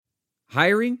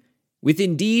Hiring? With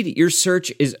Indeed, your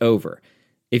search is over.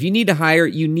 If you need to hire,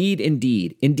 you need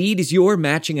Indeed. Indeed is your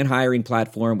matching and hiring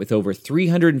platform with over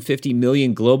 350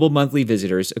 million global monthly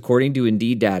visitors, according to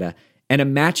Indeed data, and a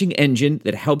matching engine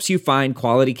that helps you find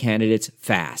quality candidates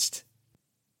fast.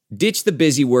 Ditch the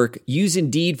busy work. Use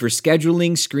Indeed for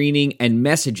scheduling, screening, and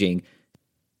messaging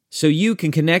so you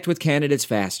can connect with candidates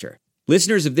faster.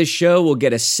 Listeners of this show will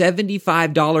get a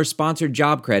 $75 sponsored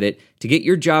job credit to get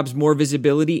your jobs more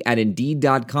visibility at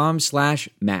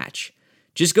Indeed.com/match.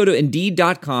 Just go to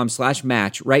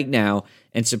Indeed.com/match right now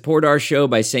and support our show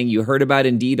by saying you heard about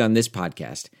Indeed on this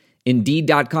podcast.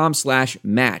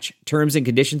 Indeed.com/match. Terms and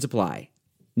conditions apply.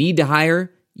 Need to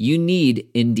hire? You need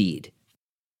Indeed.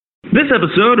 This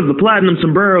episode of the Platinum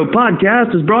Sombrero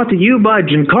Podcast is brought to you by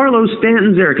Giancarlo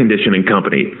Stanton's Air Conditioning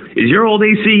Company. Is your old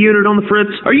AC unit on the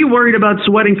fritz? Are you worried about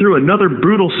sweating through another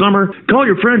brutal summer? Call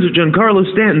your friends at Giancarlo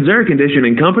Stanton's Air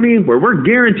Conditioning Company, where we're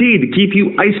guaranteed to keep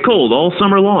you ice cold all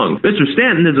summer long. Mr.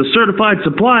 Stanton is a certified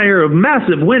supplier of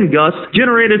massive wind gusts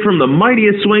generated from the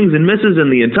mightiest swings and misses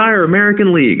in the entire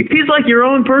American League. He's like your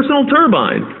own personal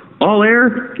turbine. All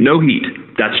air, no heat.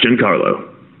 That's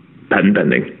Giancarlo. Patent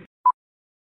pending.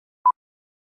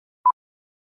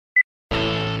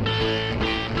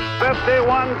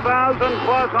 51,000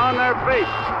 plus on their feet.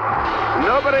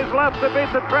 Nobody's left to beat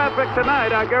the traffic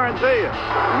tonight, I guarantee you.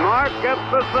 Mark gets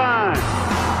the sign.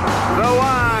 The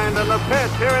wind and the pitch,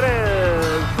 here it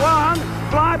is. Swung,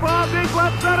 fly ball deep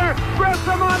left center.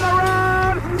 Grissom on the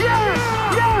run. Yes!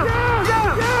 Yes!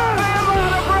 Yes! The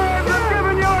Atlanta Braves have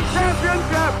given you a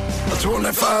championship.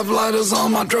 25 lighters on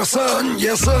my dresser,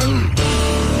 yes sir.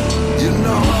 You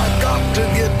know I got to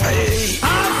get paid.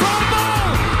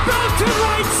 To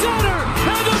right center,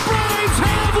 and the Braves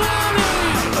have won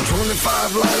it!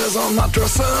 25 lighters on my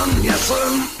dresser, yes sir.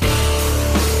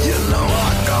 You know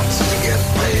I got to get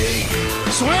paid.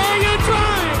 Swing and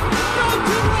drive, out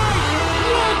to right,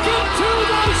 welcome to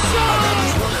the show! I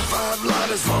got 25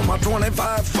 lighters for my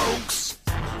 25 folks.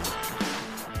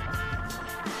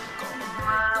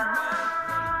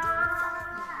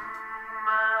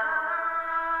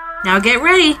 Now get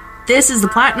ready. This is the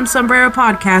Platinum Sombrero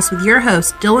Podcast with your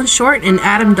hosts, Dylan Short and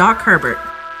Adam Doc Herbert.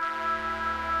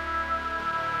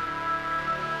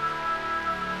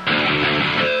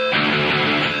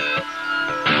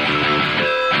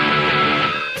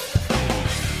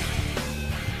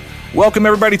 Welcome,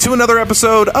 everybody, to another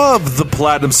episode of the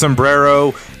Platinum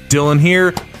Sombrero. Dylan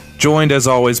here, joined as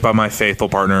always by my faithful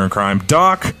partner in crime,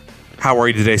 Doc. How are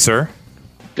you today, sir?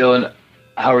 Dylan,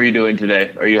 how are you doing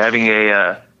today? Are you having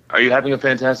a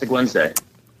fantastic Wednesday?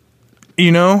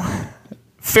 You know,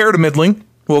 fair to middling.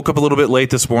 Woke up a little bit late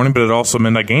this morning, but it also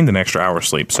meant I gained an extra hour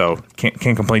sleep, so can't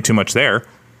complain too much there.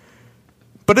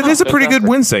 But it is a pretty good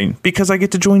Wednesday because I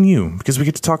get to join you, because we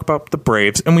get to talk about the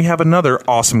Braves, and we have another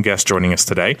awesome guest joining us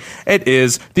today. It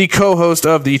is the co-host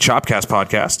of the Chopcast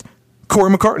podcast,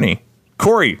 Cory McCartney.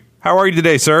 Cory, how are you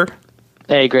today, sir?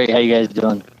 Hey, great. How you guys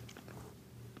doing?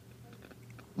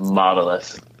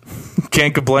 Marvelous.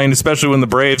 Can't complain, especially when the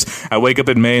Braves, I wake up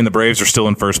in May and the Braves are still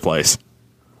in first place.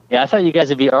 Yeah, I thought you guys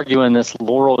would be arguing this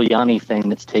Laurel Yanni thing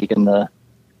that's taken the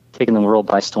world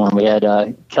by storm. We had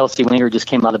Kelsey Winger just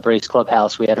came out of the Braves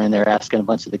clubhouse. We had her in there asking a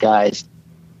bunch of the guys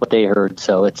what they heard.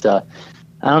 So it's, I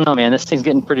don't know, man. This thing's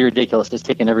getting pretty ridiculous. It's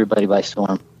taking everybody by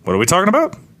storm. What are we talking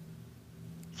about?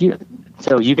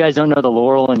 So you guys don't know the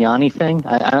Laurel and Yanni thing?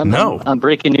 No. I'm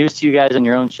breaking news to you guys on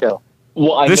your own show.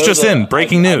 Well, this just in,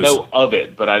 breaking news. I know of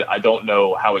it, but I don't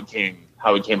know how it came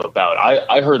about.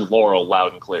 I heard Laurel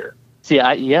loud and clear. See,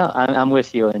 I'm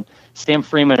with you. And Sam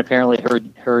Freeman apparently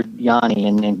heard Yanni,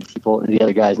 and the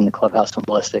other guys in the clubhouse went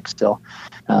ballistic. So,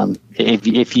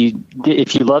 if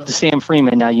you love the Sam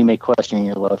Freeman, now you may question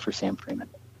your love for Sam Freeman.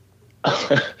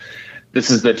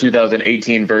 This is the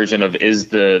 2018 version of is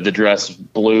the dress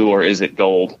blue or is it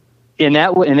gold? And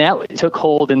that took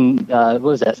hold in what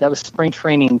was that? That was spring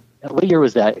training. What year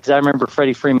was that? Because I remember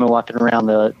Freddie Freeman walking around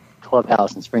the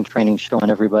clubhouse in spring training, showing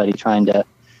everybody, trying to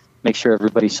make sure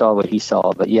everybody saw what he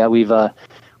saw. But yeah, we've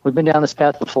been down this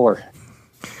path before.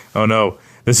 Oh no,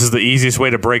 this is the easiest way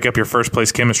to break up your first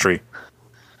place chemistry.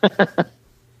 You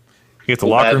get the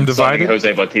locker room divided.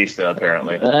 Jose Bautista,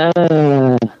 apparently.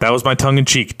 That was my tongue in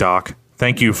cheek, Doc.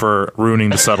 Thank you for ruining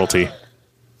the subtlety.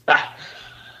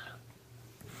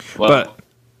 Well, but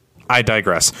I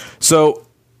digress. So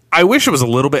I wish it was a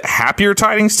little bit happier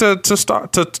tidings to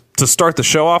start the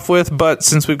show off with, but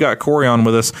since we've got Cory on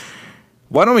with us,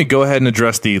 why don't we go ahead and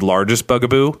address the largest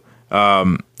bugaboo,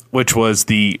 which was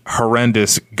the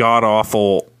horrendous,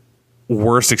 god-awful,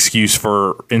 worst excuse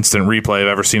for instant replay I've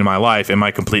ever seen in my life, in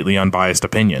my completely unbiased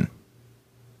opinion.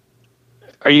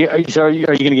 Are you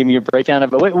going to give me a breakdown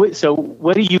of it? So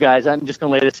what do you guys, I'm just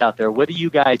going to lay this out there. What do you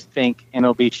guys think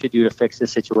MLB should do to fix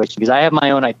this situation? Because I have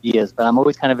my own ideas, but I'm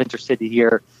always kind of interested to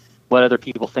hear what other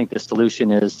people think the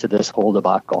solution is to this whole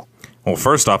debacle. Well,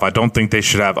 first off, I don't think they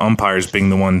should have umpires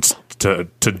being the ones to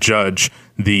judge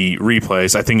the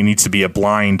replays. I think it needs to be a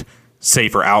blind,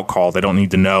 safer out call. They don't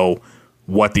need to know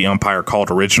what the umpire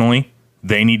called originally.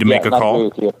 They need to make a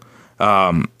call.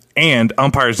 And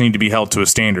umpires need to be held to a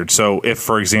standard. So if,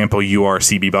 for example, you are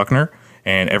CB Buckner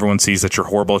and everyone sees that you're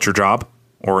horrible at your job,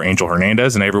 or Angel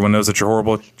Hernandez and everyone knows that you're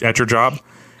horrible at your job,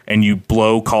 and you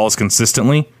blow calls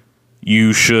consistently,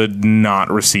 you should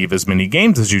not receive as many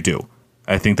games as you do.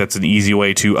 I think that's an easy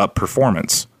way to up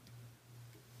performance.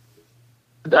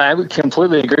 I would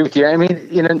completely agree with you. I mean,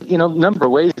 in a number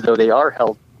of ways, though, they are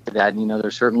held to that.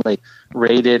 They're certainly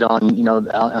rated on,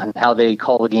 on how they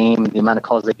call the game, the amount of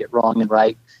calls they get wrong and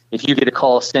right. If you get a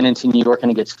call sent into New York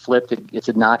and it gets flipped, it's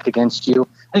a knock against you.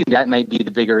 I think that might be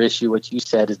the bigger issue. What you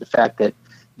said is the fact that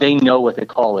they know what the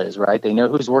call is, right? They know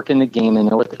who's working the game. They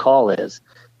know what the call is.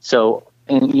 So,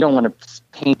 and you don't want to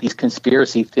paint these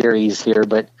conspiracy theories here,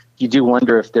 but you do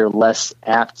wonder if they're less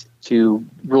apt to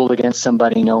rule against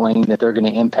somebody knowing that they're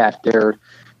going to impact their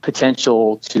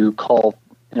potential to call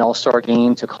an all-star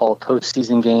game, to call a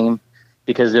postseason game,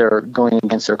 because they're going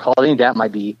against their call. I think that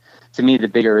might be, to me, the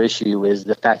bigger issue is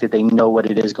the fact that they know what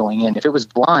it is going in. If it was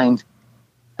blind,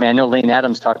 I know Lane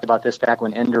Adams talked about this back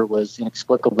when Ender was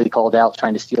inexplicably called out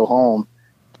trying to steal home.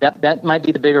 That might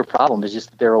be the bigger problem, is just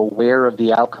that they're aware of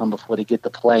the outcome before they get the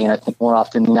play. And I think more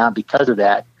often than not, because of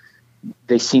that,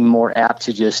 they seem more apt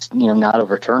to just, not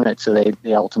overturn it. So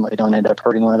they ultimately don't end up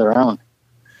hurting one of their own.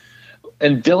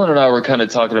 And Dylan and I were kind of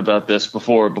talking about this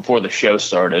before the show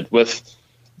started.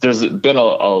 There's been a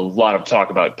lot of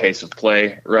talk about pace of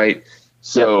play, right?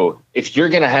 So if you're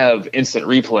going to have instant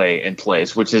replay in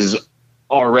place, which is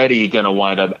already going to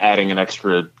wind up adding an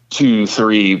extra 2,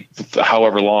 3,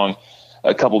 however long,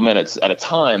 a couple minutes at a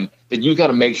time, then you've got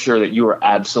to make sure that you are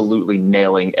absolutely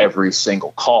nailing every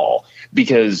single call.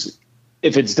 Because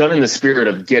if it's done in the spirit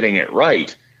of getting it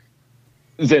right,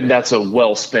 then that's a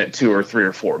well-spent 2 or 3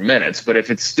 or 4 minutes. But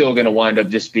if it's still going to wind up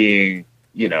just being,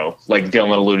 like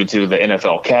Dylan alluded to, the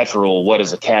NFL catch rule, what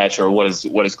is a catch or what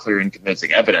is clear and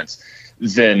convincing evidence,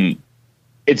 then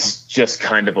it's just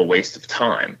kind of a waste of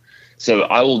time. So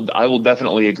I will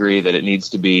definitely agree that it needs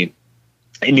to be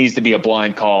a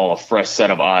blind call, a fresh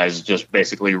set of eyes, just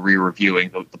basically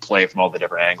re-reviewing the play from all the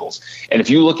different angles. And if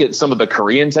you look at some of the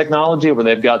Korean technology where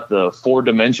they've got the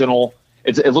 4-dimensional,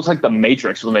 it looks like the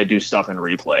Matrix when they do stuff in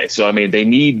replay. So, I mean, they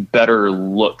need better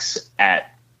looks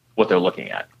at what they're looking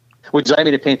at. Would you like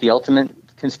me to paint the ultimate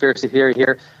conspiracy theory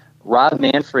here? Rob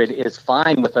Manfred is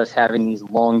fine with us having these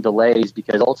long delays,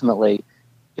 because ultimately,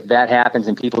 if that happens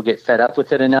and people get fed up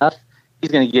with it enough,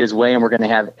 he's going to get his way, and we're going to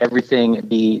have everything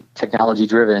be technology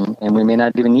driven, and we may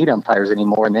not even need umpires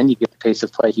anymore. And then you get the pace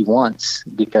of play he wants,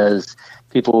 because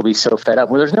people will be so fed up.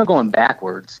 Well, there's no going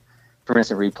backwards for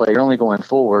instant replay. You're only going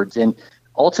forwards. And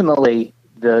ultimately,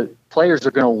 the players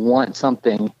are going to want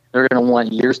something. They're going to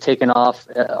want years taken off,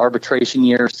 arbitration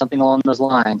years, something along those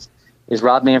lines. Is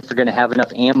Rob Manfred going to have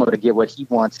enough ammo to get what he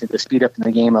wants and to speed up in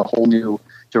the game a whole new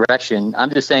direction? I'm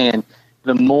just saying,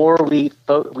 the more we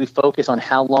focus on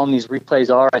how long these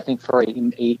replays are, I think for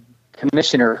a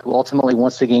commissioner who ultimately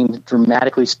wants the game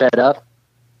dramatically sped up,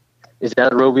 is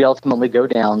that a road we ultimately go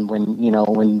down when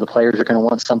the players are going to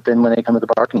want something when they come to the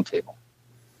bargaining table.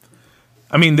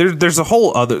 I mean, there's a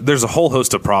whole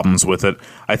host of problems with it.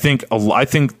 I think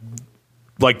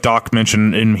like Doc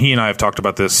mentioned, and he and I have talked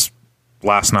about this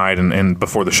last night and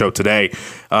before the show today.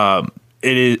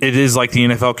 It is like the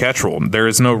NFL catch rule. There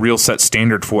is no real set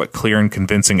standard for what clear and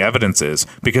convincing evidence is,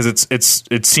 because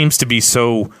it seems to be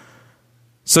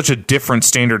such a different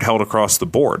standard held across the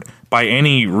board. By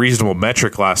any reasonable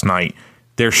metric last night,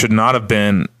 there should not have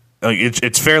been.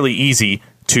 It's fairly easy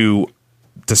to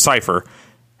decipher.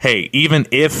 Hey, even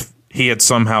if he had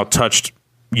somehow touched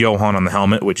Johan on the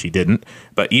helmet, which he didn't,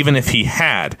 but even if he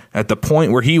had, at the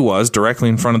point where he was directly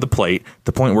in front of the plate,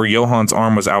 the point where Johan's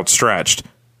arm was outstretched,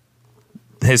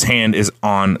 his hand is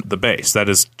on the base. That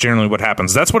is generally what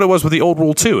happens. That's what it was with the old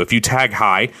rule, too. If you tag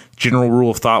high, general rule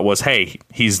of thought was, hey,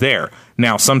 he's there.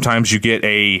 Now, sometimes you get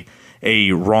a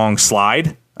wrong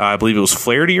slide. I believe it was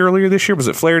Flaherty earlier this year. Was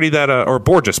it Flaherty that, or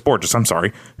Borges, I'm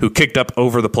sorry, who kicked up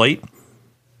over the plate?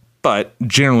 But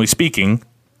generally speaking,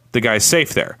 the guy's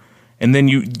safe there. And then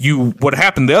what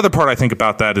happened, the other part I think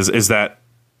about that is that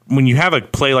when you have a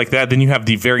play like that, then you have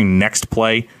the very next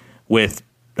play with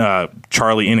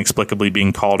Charlie inexplicably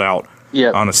being called out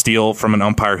on a steal from an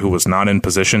umpire who was not in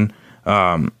position.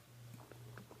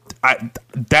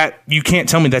 that you can't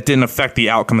tell me that didn't affect the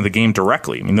outcome of the game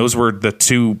directly. I mean, that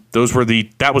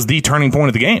was the turning point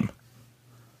of the game.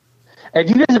 Have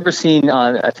you guys ever seen,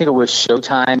 I think it was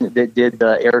Showtime that did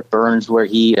the Eric Burns where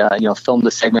he, filmed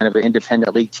a segment of an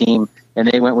independent league team, and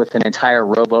they went with an entire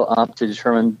robo-ump to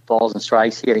determine balls and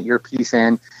strikes. He had an earpiece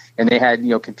in, and they had,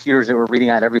 computers that were reading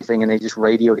out everything, and they just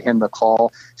radioed him the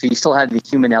call. So you still had the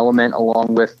human element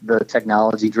along with the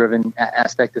technology-driven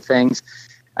aspect of things.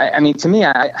 I mean, to me,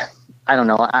 I don't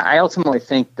know. I ultimately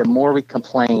think the more we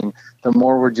complain, the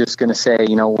more we're just going to say,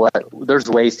 you know what, there's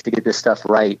ways to get this stuff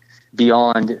right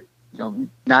beyond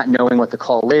not knowing what the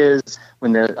call is.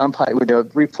 When the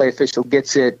replay official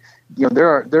gets it,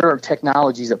 there are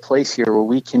technologies at place here where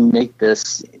we can make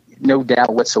this, no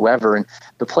doubt whatsoever. And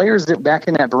the players that back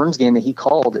in that Burns game that he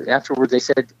called afterwards, they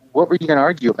said, "What were you going to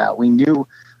argue about? We knew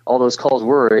all those calls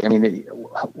were. I mean,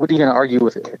 what are you going to argue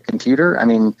with a computer?" I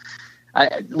mean,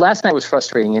 last night was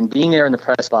frustrating, and being there in the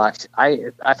press box,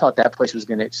 I thought that place was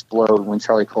going to explode when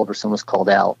Charlie Culberson was called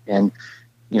out. And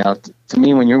to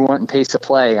me, when you're wanting pace of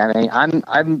play, I mean,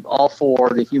 I'm all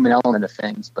for the human element of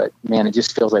things, but man, it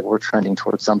just feels like we're trending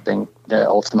towards something that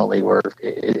ultimately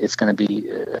it's going to be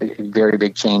a very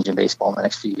big change in baseball in the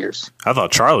next few years. I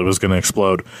thought Charlie was going to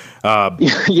explode.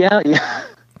 Yeah.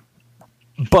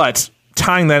 But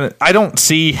tying that, I don't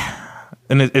see,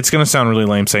 and it's going to sound really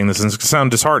lame saying this, and it's going to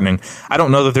sound disheartening. I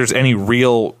don't know that there's any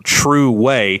real true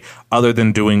way other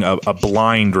than doing a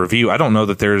blind review. I don't know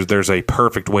that there's a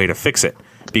perfect way to fix it,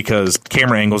 because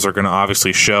camera angles are going to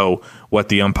obviously show what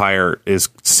the umpire is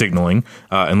signaling,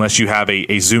 unless you have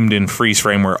a zoomed in freeze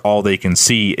frame where all they can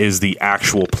see is the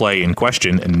actual play in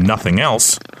question and nothing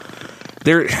else.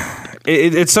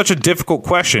 It's such a difficult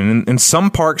question, and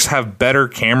some parks have better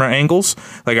camera angles.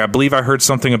 Like, I believe I heard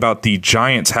something about the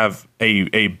Giants have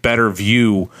a better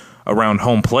view around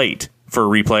home plate for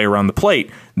a replay around the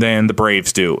plate than the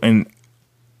Braves do, and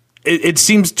it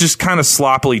seems just kind of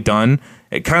sloppily done.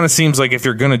 It kind of seems like if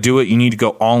you're going to do it, you need to go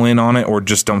all in on it, or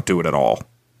just don't do it at all.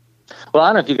 Well, I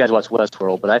don't know if you guys watch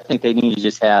Westworld, but I think they need to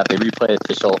just have a replay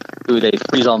official who they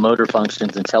freeze all motor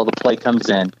functions until the play comes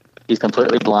in. He's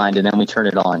completely blind, and then we turn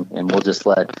it on, and we'll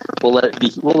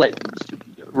let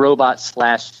robots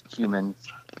 / humans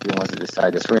be the ones to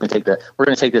decide this. We're going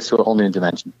to take this to a whole new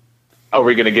dimension. Oh,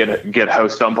 we're going to get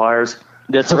host umpires.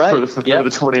 That's right. for the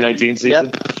 2019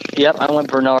 season. Yep. I want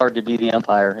Bernard to be the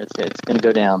umpire. It's going to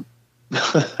go down.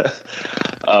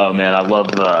 Oh man, I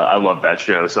love that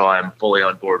show, so I'm fully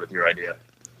on board with your idea.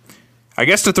 I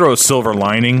guess to throw a silver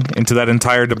lining into that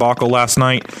entire debacle last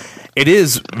night, it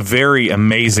is very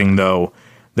amazing though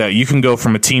that you can go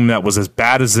from a team that was as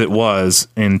bad as it was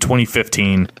in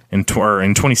 2015 or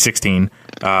in 2016,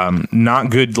 not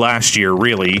good last year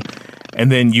really,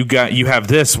 and then you have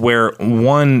this where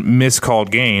one miscalled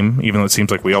game, even though it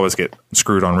seems like we always get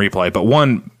screwed on replay, but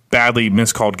one badly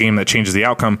miscalled game that changes the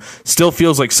outcome still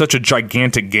feels like such a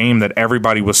gigantic game that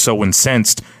everybody was so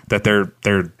incensed that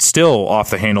they're still off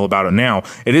the handle about it now.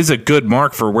 It is a good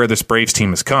mark for where this Braves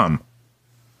team has come.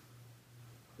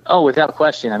 Oh, without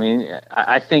question. I mean,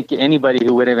 I think anybody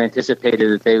who would have anticipated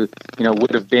that they,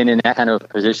 would have been in that kind of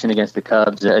position against the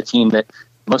Cubs, a team that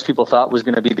most people thought was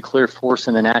going to be the clear force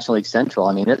in the National League Central.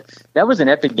 I mean, that was an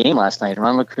epic game last night.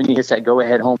 Ron McCartney hits that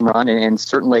go-ahead home run, and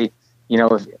certainly, if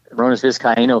Ronas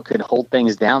Vizcaíno could hold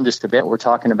things down just a bit, we're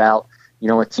talking about,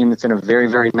 a team that's in a very,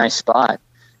 very nice spot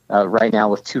right now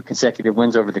with 2 consecutive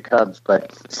wins over the Cubs,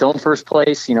 but still in first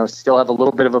place, still have a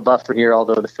little bit of a buffer here,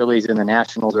 although the Phillies and the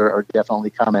Nationals are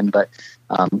definitely coming. But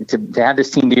to have this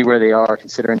team be where they are,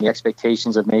 considering the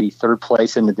expectations of maybe third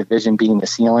place in the division being the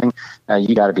ceiling,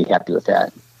 you got to be happy with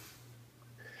that.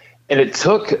 And it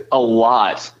took a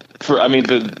lot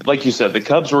like you said, the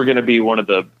Cubs were going to be one of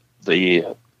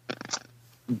the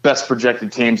best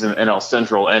projected teams in NL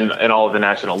Central and all of the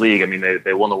National League. I mean,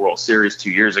 they won the World Series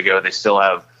 2 years ago. They still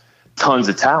have tons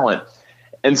of talent.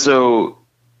 And so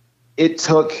it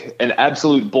took an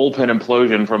absolute bullpen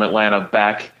implosion from Atlanta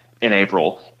back in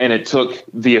April, and it took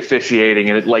the officiating,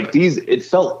 and it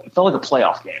felt like a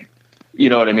playoff game. You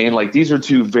know what I mean? Like, these are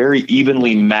 2 very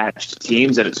evenly matched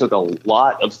teams, and it took a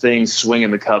lot of things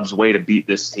swinging the Cubs' way to beat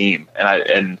this team.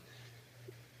 And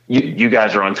you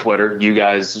guys are on Twitter. You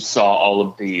guys saw all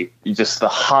of the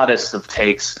hottest of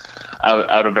takes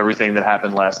out of everything that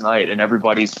happened last night, and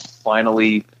everybody's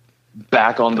finally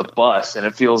back on the bus, and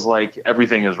it feels like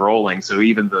everything is rolling. So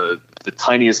even the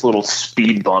tiniest little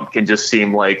speed bump can just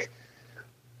seem like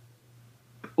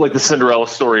the Cinderella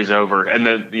story's over, and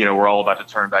then we're all about to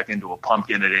turn back into a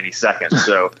pumpkin at any second.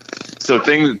 So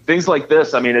things like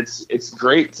this. I mean, it's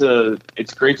great to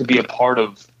be a part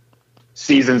of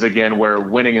seasons again where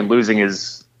winning and losing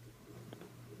is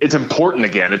it's important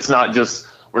again. It's not just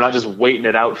we're not just waiting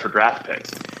it out for draft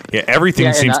picks. Yeah,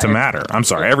 everything seems to matter. I'm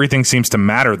sorry, everything seems to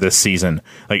matter this season.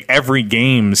 Like every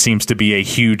game seems to be a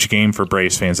huge game for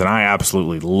Braves fans, and I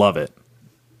absolutely love it.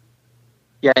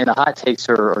 Yeah, and the hot takes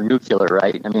are nuclear,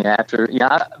 right? I mean, after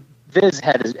Viz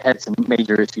had some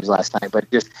major issues last night,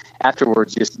 but just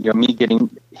afterwards, me getting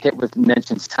hit with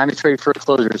mentions. Time to trade for a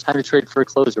closer. It's time to trade for a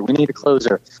closer. We need a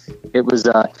closer. It was.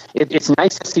 It's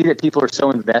nice to see that people are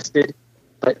so invested,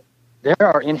 but there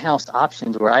are in-house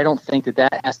options where I don't think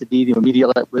that has to be the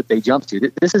immediate what they jump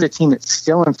to. This is a team that's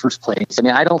still in first place. I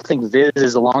mean, I don't think Viz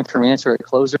is a long-term answer at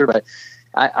closer, but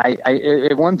I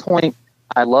at one point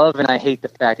I love and I hate the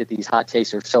fact that these hot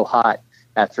takes are so hot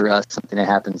after something that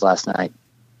happens last night.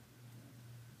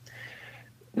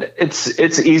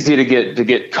 It's easy to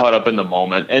get caught up in the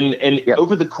moment, and yep.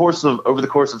 over the course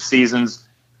of seasons,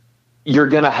 you're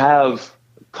going to have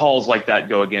calls like that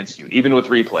go against you. Even with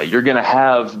replay, you're going to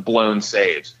have blown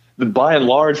saves. But by and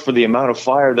large, for the amount of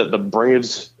fire that the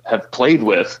Braves have played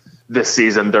with this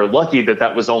season, they're lucky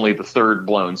that was only the third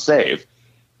blown save.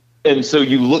 And so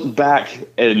you look back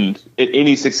and at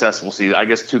any successful season, I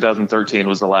guess 2013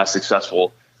 was the last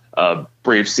successful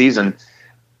Braves season.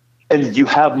 And you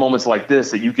have moments like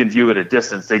this that you can view at a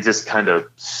distance. They just kind of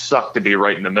suck to be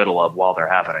right in the middle of while they're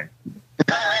happening.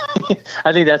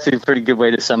 I think that's a pretty good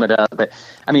way to sum it up. But,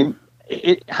 I mean,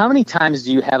 how many times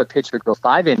do you have a pitcher go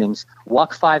 5 innings,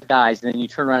 walk 5 guys, and then you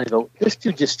turn around and go, this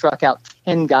dude just struck out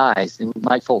 10 guys in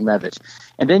Mike Fulton-Evich.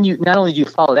 And then not only do you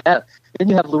follow that, then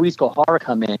you have Luis Gohara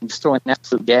come in, just throwing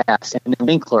absolute gas, and then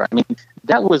Winkler. I mean,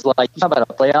 that was like, you talk about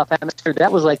a playoff atmosphere,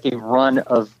 that was like a run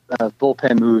of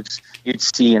bullpen moves you'd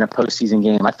see in a postseason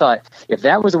game. I thought if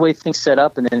that was the way things set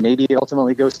up, and then maybe it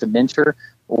ultimately goes to Minter,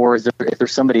 or if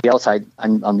there's somebody else I'm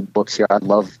on the books here, I'd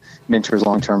love Minter's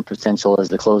long-term potential as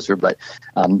the closer. But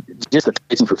just the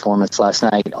pitching performance last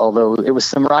night, although it was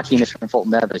some rockiness from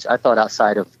Fulton-Evich, I thought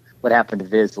outside of what happened to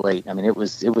Viz late, I mean, it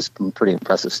was some pretty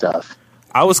impressive stuff.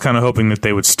 I was kind of hoping that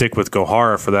they would stick with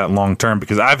Gohara for that long term,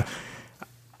 because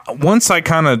once I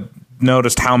kind of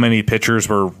noticed how many pitchers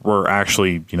were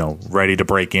actually, ready to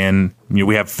break in.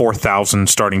 We have 4,000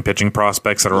 starting pitching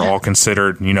prospects that are all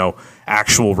considered,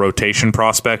 actual rotation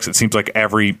prospects. It seems like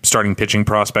every starting pitching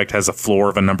prospect has a floor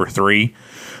of a number 3.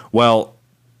 Well,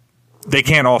 they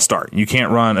can't all start. You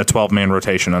can't run a 12-man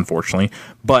rotation, unfortunately.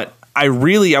 But I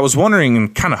was wondering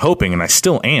and kind of hoping, and I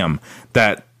still am,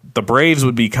 that the Braves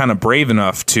would be kind of brave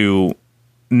enough to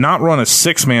not run a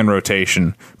 6-man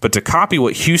rotation, but to copy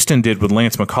what Houston did with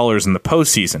Lance McCullers in the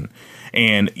postseason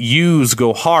and use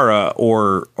Gohara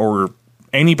or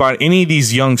any of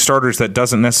these young starters that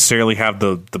doesn't necessarily have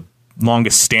the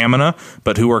longest stamina,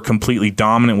 but who are completely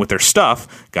dominant with their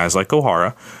stuff, guys like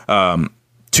Gohara,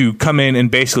 to come in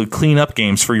and basically clean up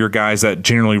games for your guys that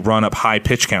generally run up high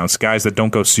pitch counts, guys that don't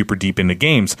go super deep into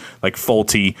games, like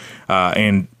Fulte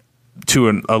and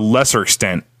to a lesser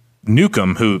extent,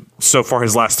 Newcomb, who so far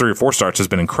his last 3 or 4 starts has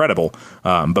been incredible,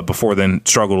 but before then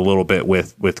struggled a little bit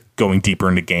with going deeper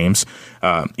into games.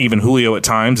 Even Julio at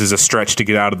times is a stretch to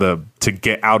get out of the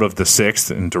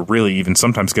 6th and to really even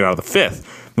sometimes get out of the 5th.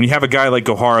 When you have a guy like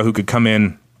Gohara who could come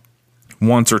in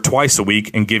once or twice a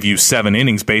week and give you 7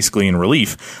 innings basically in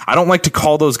relief, I don't like to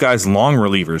call those guys long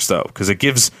relievers though, because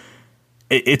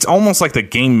it's almost like the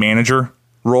game manager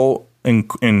role in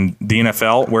the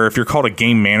NFL, where if you're called a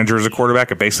game manager as a quarterback,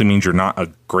 it basically means you're not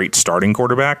a great starting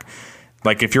quarterback.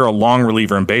 Like if you're a long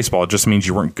reliever in baseball, it just means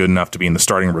you weren't good enough to be in the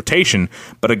starting rotation.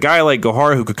 But a guy like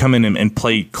Gohara who could come in and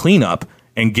play cleanup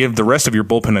and give the rest of your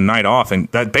bullpen a night off, and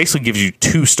that basically gives you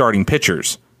 2 starting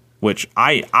pitchers, which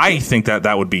I think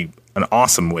that would be an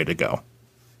awesome way to go.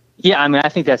 Yeah, I mean, I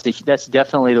think that's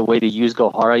definitely the way to use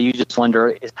Gohara. You just wonder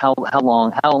is how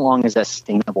long is that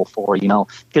sustainable for?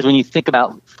 Because when you think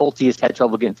about Fulte has had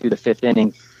trouble getting through the 5th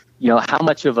inning, how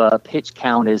much of a pitch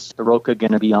count is Soroka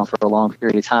going to be on for a long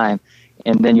period of time?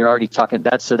 And then you're already talking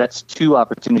that's 2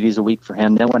 opportunities a week for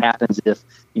him. Then what happens if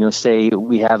say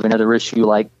we have another issue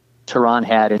like Tehran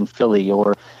had in Philly,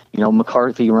 or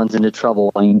McCarthy runs into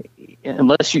trouble? I mean,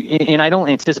 unless and I don't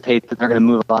anticipate that they're going to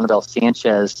move Anibal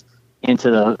Sanchez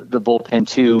into the bullpen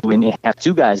too, and have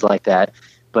 2 guys like that.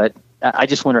 But I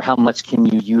just wonder how much can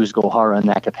you use Gohara in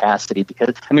that capacity?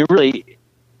 Because I mean, really,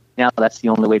 now that's the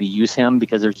only way to use him,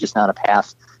 because there's just not a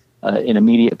path, an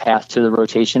immediate path to the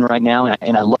rotation right now.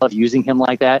 And I love using him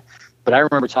like that. But I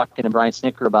remember talking to Brian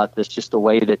Snicker about this, just the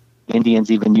way that the Indians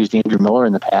even used Andrew Miller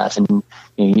in the past. And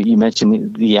you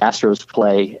mentioned the Astros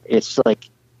play. It's like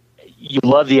you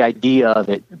love the idea of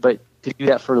it, but to do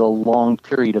that for a long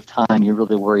period of time, you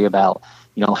really worry about,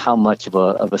 how much of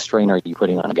a strain are you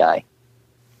putting on a guy.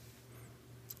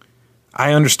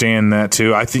 I understand that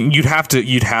too. I think you'd have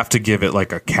to give it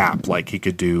like a cap, like he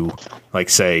could do, like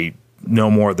say no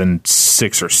more than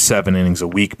 6 or 7 innings a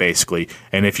week, basically.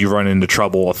 And if you run into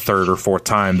trouble a third or fourth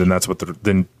time, then that's what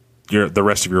the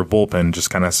rest of your bullpen just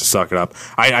kind of has to suck it up.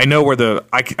 I know where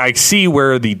I see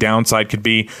where the downside could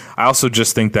be. I also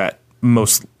just think that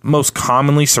most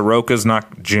commonly Soroka's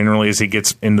not generally, as he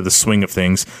gets into the swing of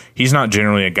things, he's not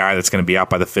generally a guy that's going to be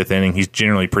out by the 5th inning. He's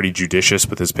generally pretty judicious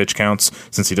with his pitch counts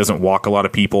since he doesn't walk a lot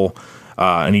of people,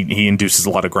 and he induces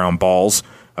a lot of ground balls.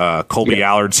 Colby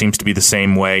Allard seems to be the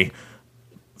same way.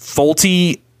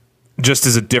 Folty just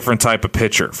is a different type of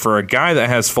pitcher. For a guy that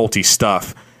has Folty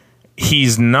stuff,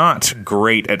 he's not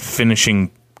great at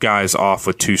finishing guys off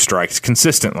with 2 strikes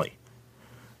consistently.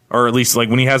 Or at least, like,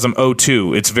 when he has them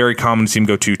 0-2, it's very common to see him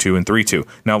go 2-2 and 3-2.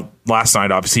 Now, last night,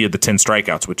 obviously, he had the 10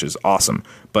 strikeouts, which is awesome.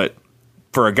 But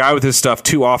for a guy with his stuff,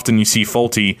 too often you see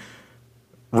Folty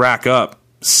rack up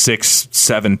 6,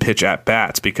 7 pitch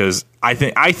at-bats, because I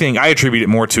think I attribute it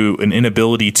more to an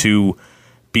inability to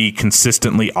be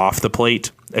consistently off the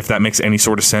plate, if that makes any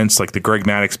sort of sense. Like the Greg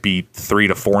Maddux be 3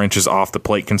 to 4 inches off the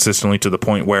plate consistently, to the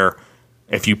point where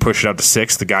if you push it out to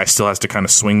 6, the guy still has to kind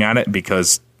of swing at it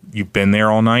because you've been there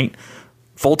all night.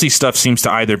 Folty stuff seems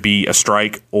to either be a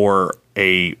strike or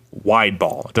a wide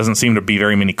ball. It doesn't seem to be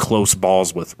very many close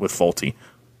balls with Folty.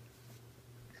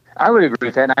 I would agree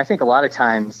with that. And I think a lot of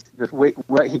times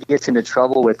what he gets into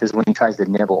trouble with is when he tries to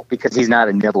nibble, because he's not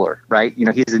a nibbler, right? You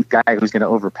know, he's a guy who's going to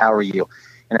overpower you.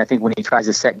 And I think when he tries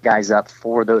to set guys up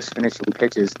for those finishing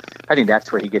pitches, I think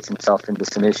that's where he gets himself into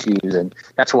some issues. And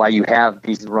that's why you have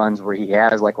these runs where he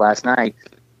has, like last night,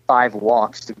 5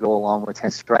 walks to go along with 10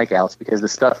 strikeouts, because the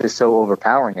stuff is so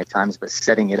overpowering at times, but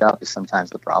setting it up is sometimes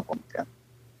the problem. Yeah.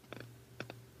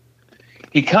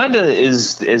 He kind of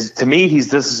is to me,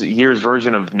 he's this year's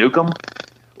version of Newcomb,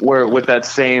 where with that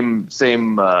same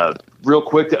real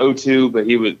quick to 0-2, but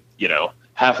he would,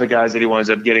 half the guys that he winds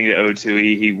up getting to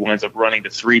 0-2, he winds up running to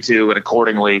 3-2, and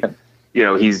accordingly,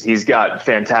 he's got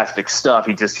fantastic stuff.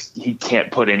 He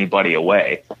can't put anybody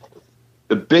away.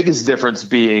 The biggest difference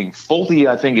being Folty,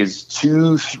 I think, is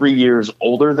 2-3 years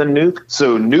older than Nuke.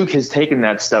 So Nuke has taken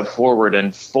that step forward,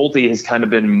 and Folty has kind of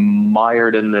been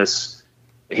mired in this.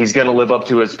 He's going to live up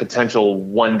to his potential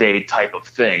one-day type of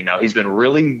thing. Now, he's been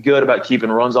really good about keeping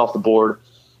runs off the board,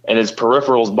 and his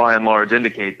peripherals, by and large,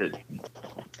 indicate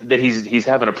that he's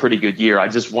having a pretty good year. I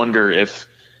just wonder if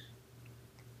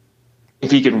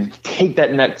he can take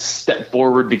that next step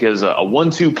forward, because a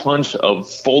 1-2 punch of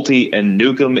Folty and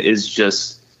Newcomb is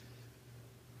just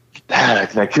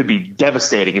that could be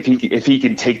devastating if he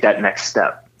can take that next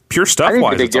step. Pure stuff wise, I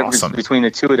think the big it's difference awesome. between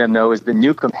the two of them, though, is that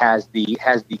Newcomb has the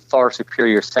far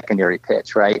superior secondary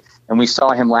pitch, right? And we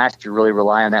saw him last year really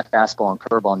rely on that fastball and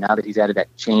curveball. Now that he's added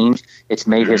that change, it's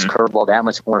made his curveball that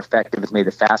much more effective. It's made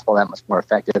the fastball that much more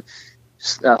effective.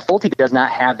 Folty does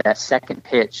not have that second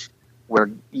pitch where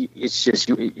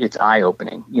it's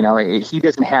eye-opening. He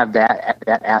doesn't have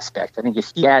that aspect. I think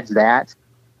if he adds that,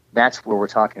 that's where we're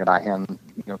talking about him,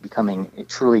 becoming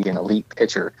truly an elite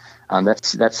pitcher.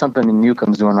 That's something that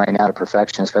Newcomb's doing right now to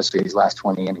perfection, especially these last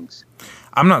 20 innings.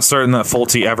 I'm not certain that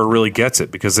Folty ever really gets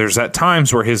it, because there's at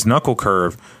times where his knuckle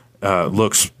curve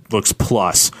looks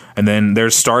plus, and then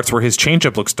there's starts where his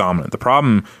changeup looks dominant. The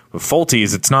problem with Folty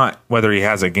is it's not whether he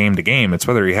has it game to game, it's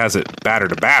whether he has it batter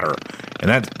to batter,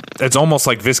 and that's almost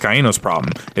like Vizcaíno's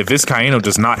problem. If Vizcaíno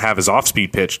does not have his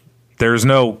off-speed pitch, there's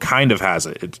no kind of has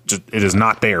it. It is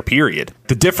not there, period.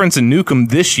 The difference in Newcomb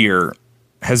this year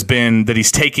has been that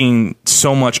he's taking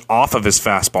so much off of his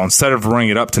fastball. Instead of running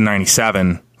it up to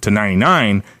 97 to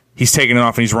 99, he's taking it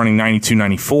off and he's running 92,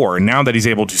 94. And now that he's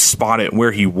able to spot it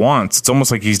where he wants, it's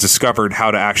almost like he's discovered how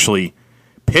to actually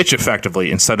pitch effectively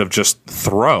instead of just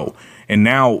throw. And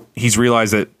now he's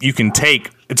realized that you can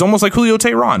take, it's almost like Julio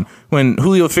Teheran. When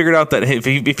Julio figured out that if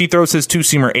he throws his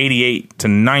two-seamer 88 to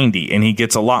 90 and he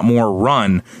gets a lot more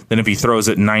run than if he throws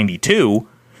it 92,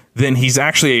 then he's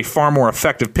actually a far more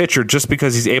effective pitcher just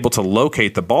because he's able to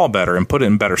locate the ball better and put it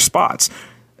in better spots.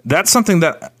 That's something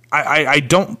that I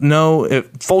don't know.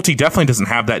 Folty definitely doesn't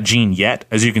have that gene yet.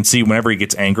 As you can see, whenever he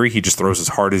gets angry, he just throws as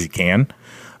hard as he can.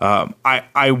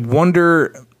 I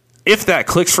wonder if that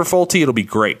clicks for Folty, it'll be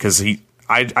great, because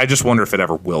I just wonder if it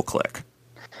ever will click.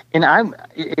 And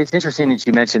it's interesting that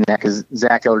you mentioned that, because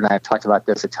Zach Elder and I have talked about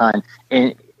this a ton,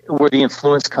 and where the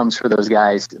influence comes for those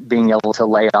guys being able to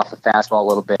lay off the fastball a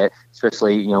little bit,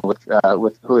 especially with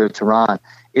Julio Teheran.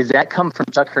 Is that come from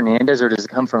Chuck Hernandez, or does it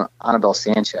come from Anibal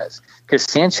Sanchez? Because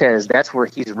Sanchez, that's where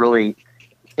he's really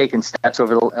taken steps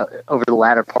over the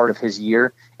latter part of his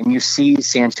year, and you see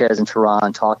Sanchez and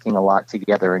Teheran talking a lot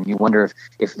together, and you wonder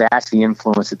if that's the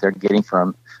influence that they're getting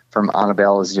from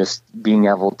Anibal is just being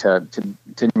able to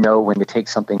know when to take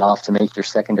something off to make your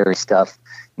secondary stuff,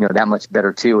 that much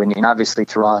better too. And obviously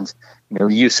Tehran's,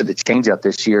 use of the changeup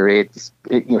this year,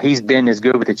 he's been as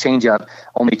good with the changeup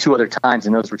only 2 other times,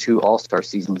 and those were 2 All-Star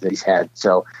seasons that he's had.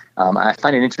 So I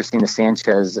find it interesting that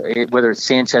Sanchez, whether it's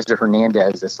Sanchez or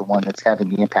Hernandez, that's the one that's having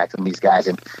the impact on these guys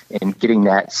and getting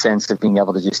that sense of being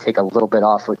able to just take a little bit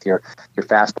off with your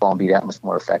fastball and be that much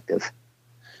more effective.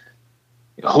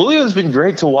 Julio's been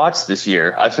great to watch this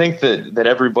year. I think that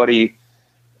everybody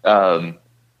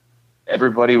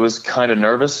was kind of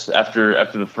nervous after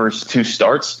the first 2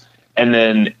 starts. And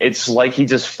then it's like he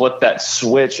just flipped that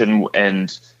switch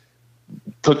and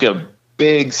took a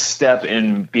big step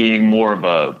in being more of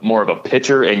a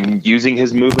pitcher and using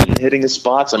his movement and hitting his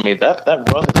spots. I mean, that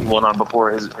run that he went on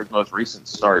before his most recent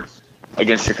start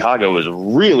against Chicago was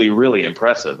really, really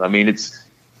impressive. I mean,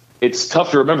 it's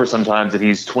tough to remember sometimes that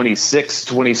he's 26,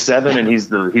 27, and he's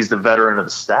the veteran of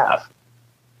the staff.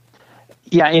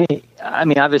 Yeah, I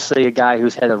mean, obviously a guy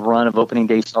who's had a run of opening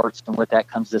day starts, and with that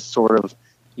comes this sort of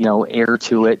air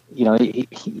to it.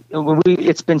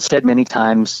 It's been said many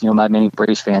times, by many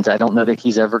Braves fans, I don't know that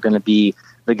he's ever going to be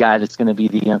the guy that's going to be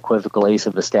the unequivocal ace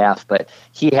of the staff, but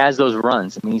he has those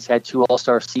runs. I mean, he's had 2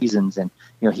 All-Star seasons, and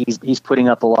he's putting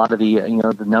up a lot of the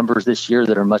the numbers this year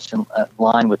that are much in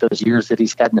line with those years that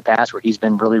he's had in the past where he's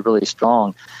been really, really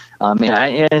strong. And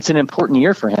it's an important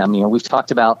year for him. We've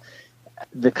talked about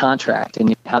the contract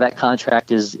and how that contract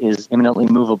is imminently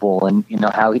movable, and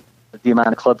how the amount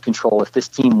of club control. If this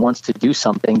team wants to do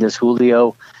something, does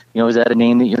Julio, is that a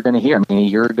name that you're going to hear? I mean, a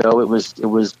year ago it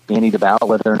was bandied about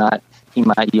whether or not he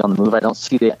might be on the move. I don't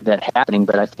see that happening,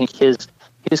 but I think his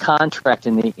contract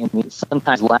and the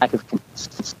sometimes lack of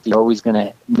consistency are always going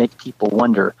to make people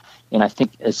wonder. And I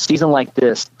think a season like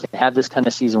this, to have this kind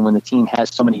of season when the team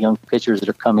has so many young pitchers that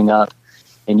are coming up,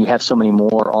 and you have so many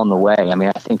more on the way. I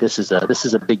mean, I think this is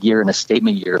a big year and a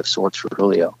statement year of sorts for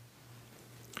Julio.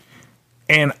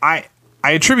 And I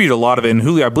attribute a lot of it, and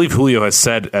I believe Julio has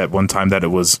said at one time that it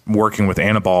was working with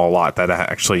Anibal a lot,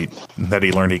 that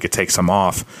he learned he could take some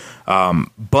off.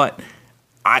 But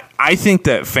I think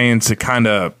that fans kind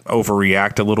of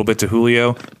overreact a little bit to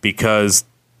Julio because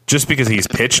he's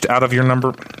pitched out of your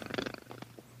number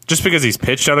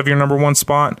one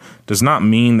spot does not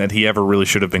mean that he ever really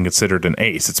should have been considered an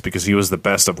ace. It's because he was the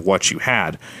best of what you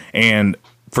had. And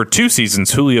for 2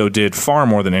 seasons, Julio did far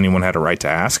more than anyone had a right to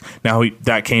ask. Now,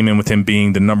 that came in with him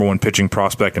being the number 1 pitching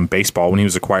prospect in baseball when he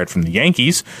was acquired from the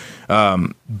Yankees.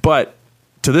 But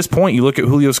to this point, you look at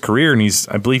Julio's career, and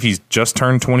I believe he's just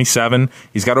turned 27.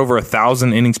 He's got over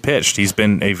 1,000 innings pitched. He's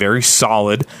been a very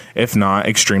solid, if not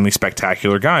extremely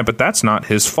spectacular guy, but that's not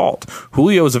his fault.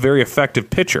 Julio is a very effective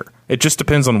pitcher. It just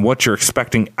depends on what you're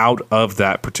expecting out of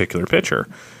that particular pitcher.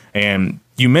 And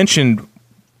you mentioned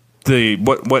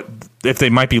what if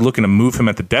they might be looking to move him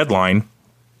at the deadline.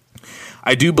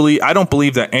 I don't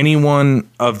believe that any one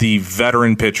of the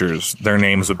veteran pitchers, their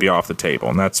names would be off the table,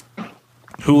 and that's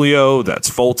Julio, that's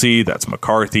Fulte, that's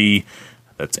McCarthy,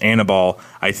 that's Anibal.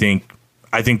 I think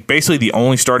basically the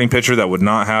only starting pitcher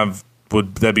that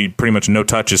that'd be pretty much no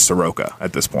touch is Soroka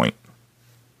at this point.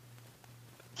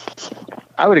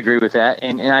 I would agree with that,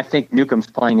 and I think Newcomb's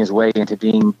playing his way into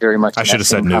being very much. I should have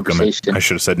said Newcomb. I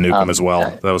should have said Newcomb as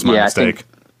well. That was my mistake.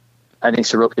 I think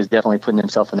Soroka is definitely putting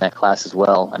himself in that class as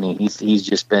well. I mean, he's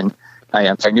just been.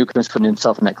 I'm sorry, Newcomb's putting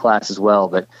himself in that class as well.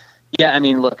 But yeah, I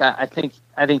mean, look, I think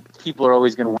people are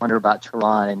always going to wonder about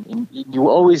Tehran, and you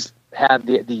always have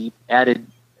the added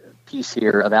piece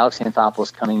here of Alex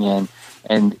Anthopoulos coming in,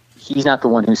 and he's not the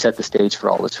one who set the stage for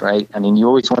all this, right? I mean, you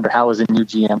always wonder, how is a new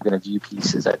GM going to view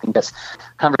pieces? I think that's a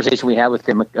conversation we had with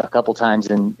him a couple times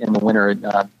in the winter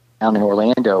down in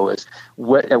Orlando is,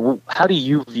 how do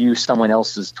you view someone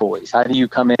else's toys? How do you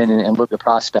come in and look at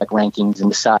prospect rankings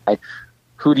and decide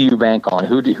who do you bank on?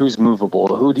 Who's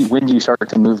movable? When do you start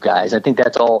to move guys? I think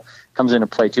that's all comes into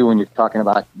play too when you're talking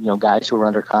about guys who are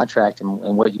under contract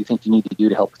and what you think you need to do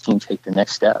to help the team take the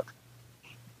next step.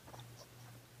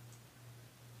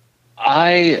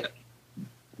 I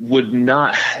would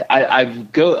not. I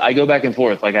go back and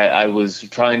forth. Like I was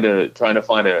trying to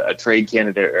find a trade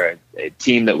candidate or a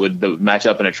team that would match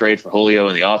up in a trade for Julio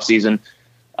in the offseason,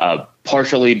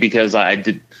 partially because I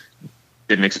didn't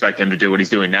expect him to do what he's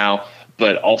doing now,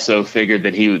 but also figured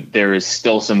that there is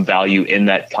still some value in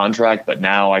that contract. But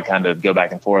now I kind of go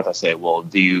back and forth. I say, well,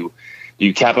 do you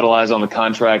capitalize on the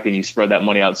contract and you spread that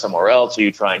money out somewhere else, or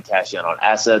you try and cash in on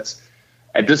assets?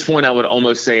 At this point, I would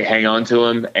almost say hang on to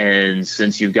him. And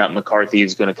since you've got McCarthy,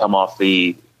 who's going to come off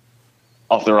the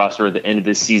roster at the end of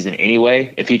this season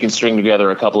anyway, if he can string together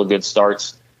a couple of good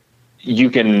starts you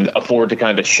can afford to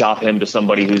kind of shop him to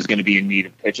somebody who's going to be in need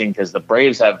of pitching, because the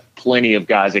Braves have plenty of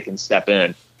guys that can step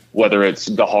in, whether it's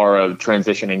Gahara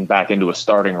transitioning back into a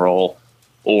starting role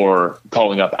or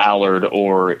calling up Allard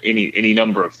or any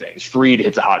number of things. Fried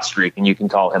hits a hot streak and you can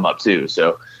call him up too.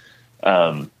 So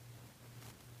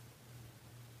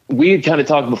we had kind of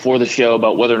talked before the show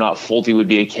about whether or not Fulte would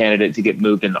be a candidate to get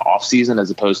moved in the offseason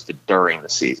as opposed to during the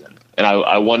season. And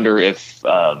I wonder if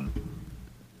I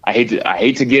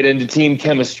hate to get into team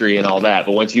chemistry and all that,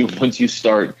 but once you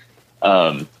start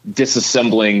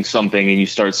disassembling something and you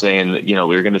start saying that,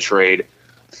 we're going to trade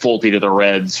Fulte to the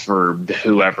Reds for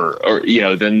whoever, or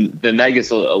then that gets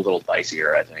a little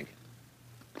dicier, I think.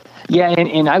 Yeah,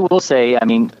 and I will say,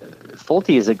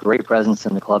 Fulte is a great presence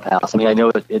in the clubhouse. I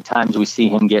know at times we see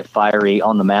him get fiery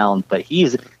on the mound, but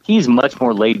he's much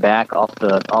more laid back off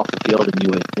the field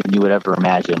than you would ever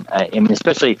imagine.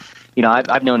 Especially,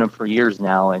 I've known him for years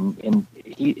now, and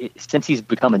since he's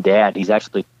become a dad, he's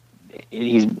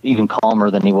even calmer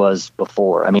than he was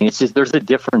before. It's just there's a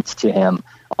difference to him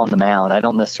on the mound. I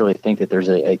don't necessarily think that there's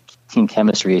a team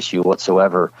chemistry issue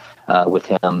whatsoever with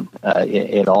him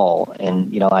at all.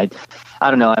 And I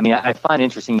don't know. I find it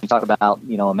interesting you talk about a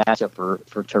matchup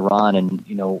for Tehran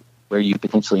and where you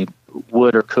potentially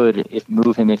would or could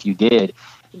move him if you did.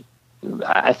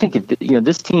 I think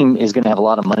this team is going to have a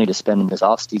lot of money to spend in this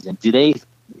offseason. Do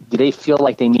they feel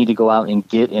like they need to go out and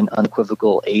get an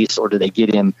unequivocal ace, or do they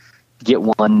get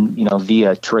one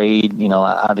via trade?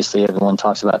 Obviously everyone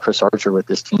talks about Chris Archer with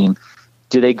this team.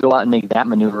 Do they go out and make that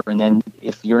maneuver? And then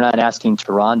if you're not asking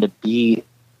Tehran to be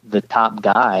the top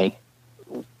guy,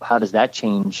 how does that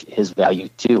change his value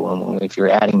too? And if you're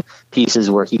adding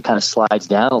pieces where he kind of slides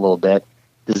down a little bit,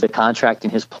 does the contract in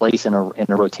his place in a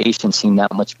rotation seem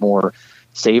that much more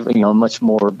much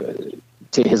more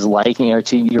to his liking, or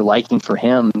to your liking for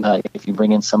him, if you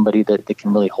bring in somebody that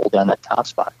can really hold down that top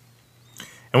spot?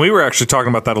 And we were actually talking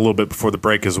about that a little bit before the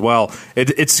break as well.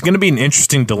 It's going to be an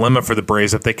interesting dilemma for the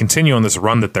Braves if they continue on this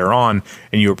run that they're on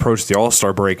and you approach the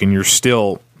All-Star break and you're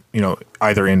still,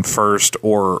 either in first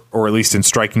or at least in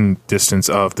striking distance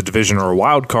of the division or a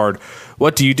wild card.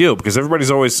 What do you do? Because everybody's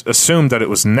always assumed that it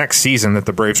was next season that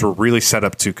the Braves were really set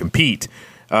up to compete.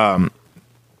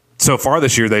 So far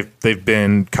this year, they've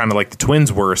been kind of like the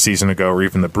Twins were a season ago, or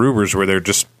even the Brewers, where they're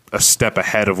just a step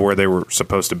ahead of where they were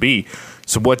supposed to be.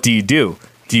 So what do you do?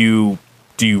 Do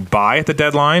you buy at the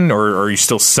deadline, or are you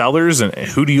still sellers? And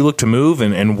who do you look to move,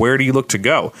 and where do you look to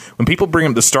go? When people bring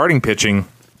up the starting pitching,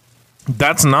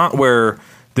 that's not where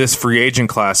this free agent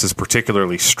class is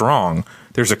particularly strong.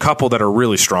 There's a couple that are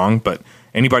really strong, but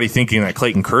anybody thinking that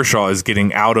Clayton Kershaw is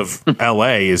getting out of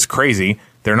L.A. is crazy.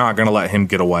 They're not going to let him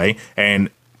get away.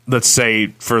 And let's say,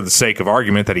 for the sake of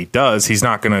argument, that he does, he's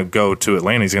not going to go to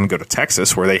Atlanta. He's going to go to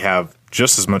Texas, where they have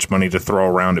just as much money to throw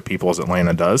around at people as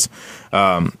Atlanta does.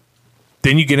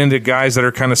 Then you get into guys that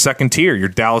are kind of second tier. Your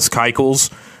Dallas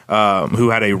Keuchels, who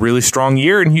had a really strong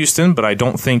year in Houston, but I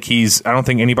don't think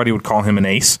anybody would call him an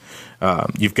ace.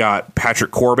 You've got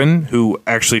Patrick Corbin, who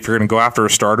actually, if you're going to go after a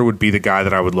starter, would be the guy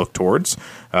that I would look towards.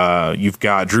 You've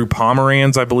got Drew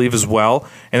Pomeranz, I believe, as well,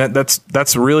 and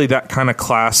that's really that kind of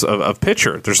class of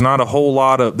pitcher. There's not a whole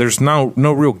lot of there's no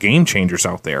real game changers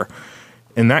out there.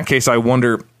 In that case, I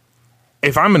wonder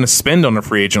if I'm going to spend on a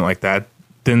free agent like that,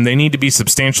 then they need to be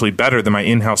substantially better than my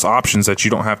in-house options that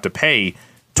you don't have to pay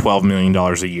 $12 million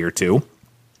a year to.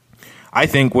 I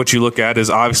think what you look at is,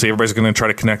 obviously everybody's going to try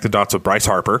to connect the dots with Bryce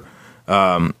Harper.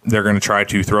 They're going to try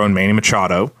to throw in Manny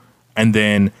Machado. And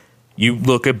then you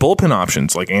look at bullpen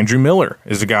options, like Andrew Miller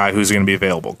is a guy who's going to be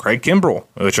available. Craig Kimbrell,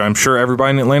 which I'm sure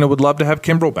everybody in Atlanta would love to have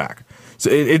Kimbrell back. So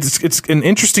it's an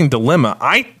interesting dilemma.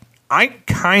 I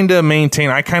kind of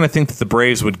think that the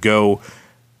Braves would go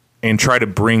and try to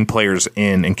bring players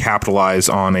in and capitalize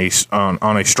on a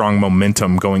strong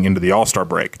momentum going into the All-Star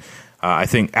break. I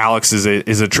think Alex is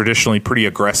a traditionally pretty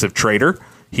aggressive trader.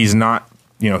 He's not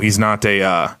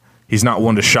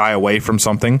one to shy away from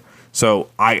something. So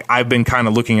I've been kind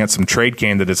of looking at some trade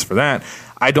candidates for that.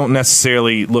 I don't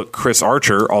necessarily look Chris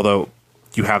Archer, although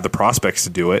you have the prospects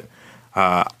to do it.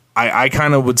 I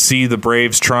kind of would see the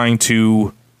Braves trying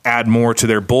to add more to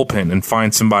their bullpen and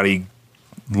find somebody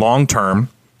long-term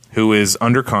who is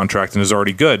under contract and is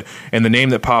already good. And the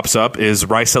name that pops up is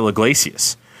Raisel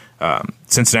Iglesias.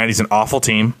 Cincinnati's an awful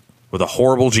team with a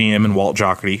horrible GM in Walt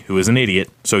Jocketty, who is an idiot,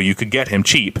 so you could get him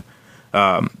cheap.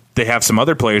 They have some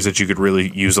other players that you could really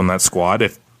use on that squad.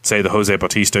 If, say, the Jose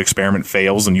Bautista experiment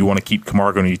fails and you want to keep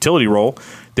Camargo in a utility role,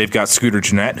 they've got Scooter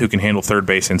Gennett, who can handle third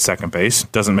base and second base,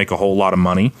 doesn't make a whole lot of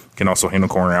money, can also handle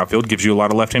corner outfield, gives you a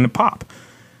lot of left-handed pop.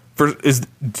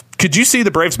 Can Could you see the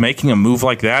Braves making a move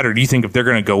like that, or do you think if they're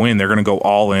going to go in, they're going to go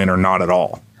all in or not at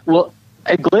all? Well,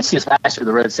 Iglesias last year,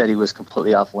 the Reds said he was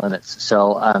completely off limits.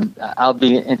 So I'll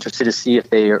be interested to see if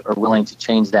they are willing to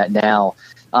change that now.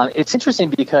 It's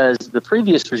interesting because the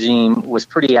previous regime was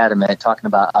pretty adamant, talking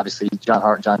about, obviously, John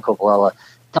Hart, John Coppola,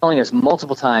 telling us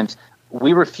multiple times,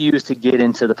 we refuse to get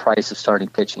into the price of starting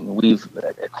pitching. We've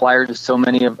acquired so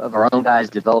many of our own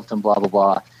guys, developed them, blah, blah,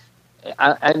 blah.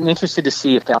 I'm interested to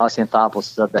see if Alex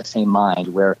Anthopoulos is of that same mind,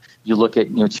 where you look at,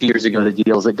 2 years ago, the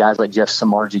deals that guys like Jeff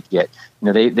Samardzija get.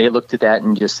 They looked at that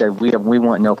and just said, we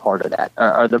want no part of that.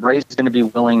 Are the Braves going to be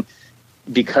willing,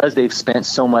 because they've spent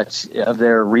so much of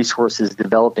their resources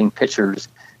developing pitchers,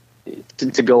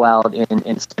 to go out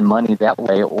and spend money that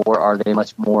way, or are they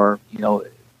much more,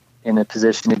 in a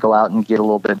position to go out and get a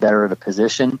little bit better of a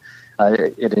position at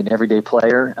an everyday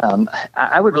player?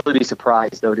 I would really be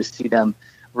surprised, though, to see them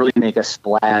really make a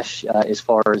splash as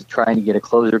far as trying to get a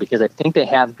closer, because I think they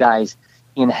have guys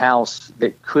in-house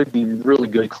that could be really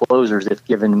good closers if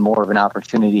given more of an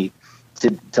opportunity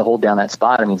to hold down that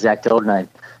spot. I mean, Zach Dillard and I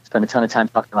spent a ton of time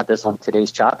talking about this on today's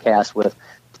Chopcast with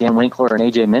Dan Winkler and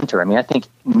AJ Minter. I mean, I think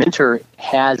Minter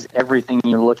has everything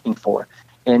you're looking for,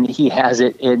 and he has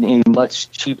it in a much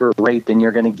cheaper rate than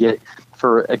you're going to get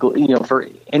for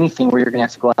anything where you're going to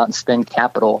have to go out and spend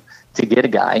capital to get a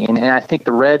guy. And I think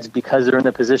the Reds, because they're in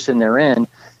the position they're in,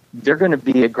 they're going to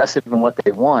be aggressive in what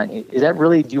they want. Is that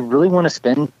really, do you really want to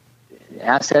spend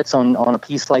assets on a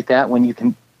piece like that when you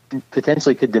can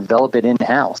potentially could develop it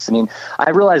in-house? I mean,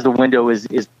 I realize the window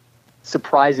is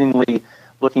surprisingly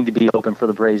looking to be open for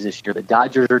the Braves this year. The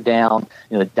Dodgers are down.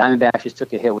 The Diamondbacks just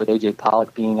took a hit with A.J.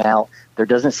 Pollock being out. There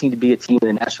doesn't seem to be a team in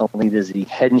the National League that's the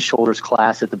head and shoulders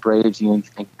class at the Braves. You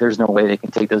think there's no way they can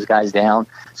take those guys down.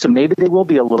 So maybe they will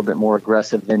be a little bit more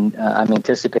aggressive than I'm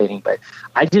anticipating. But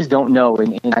I just don't know.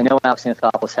 And I know Alex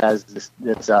Anthopoulos has this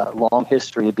long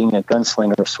history of being a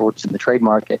gunslinger of sorts in the trade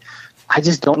market. I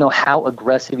just don't know how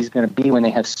aggressive he's going to be when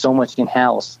they have so much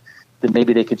in-house that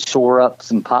maybe they could shore up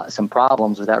some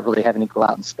problems without really having to go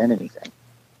out and spend anything.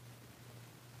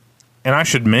 And I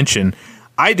should mention,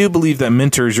 I do believe that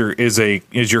Minter is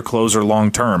your closer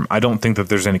long term. I don't think that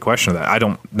there's any question of that. I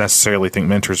don't necessarily think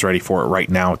Minter's ready for it right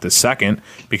now at this second,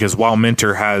 because while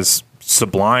Minter has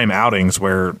sublime outings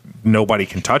where nobody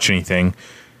can touch anything,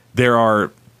 there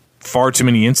are far too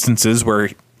many instances where,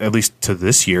 at least to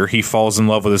this year, he falls in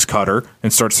love with his cutter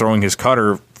and starts throwing his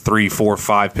cutter 3, 4,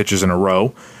 5 pitches in a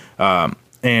row.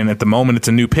 And at the moment, it's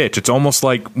a new pitch. It's almost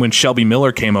like when Shelby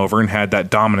Miller came over and had that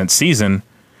dominant season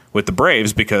with the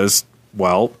Braves, because,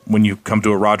 well, when you come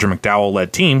to a Roger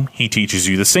McDowell-led team, he teaches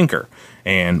you the sinker.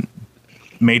 And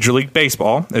Major League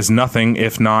Baseball is nothing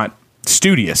if not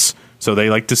studious. So they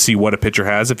like to see what a pitcher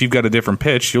has. If you've got a different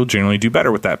pitch, you'll generally do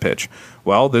better with that pitch.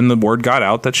 Well, then the word got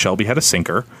out that Shelby had a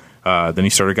sinker. Then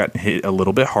he got hit a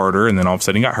little bit harder, and then all of a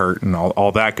sudden he got hurt and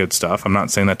all that good stuff. I'm not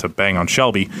saying that to bang on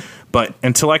Shelby, but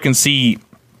until I can see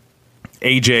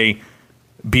AJ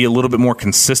be a little bit more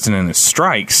consistent in his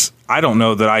strikes, I don't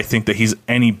know that I think that he's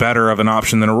any better of an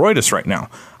option than Aroydis right now.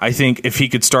 I think if he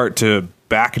could start to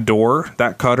backdoor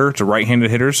that cutter to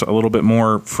right-handed hitters a little bit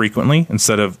more frequently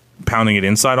instead of pounding it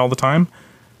inside all the time,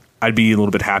 I'd be a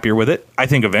little bit happier with it. I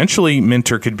think eventually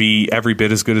Minter could be every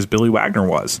bit as good as Billy Wagner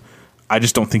was. I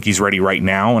just don't think he's ready right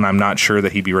now, and I'm not sure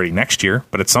that he'd be ready next year.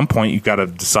 But at some point, you've got to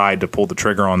decide to pull the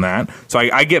trigger on that. So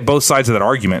I get both sides of that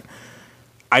argument.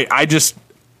 I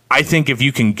think if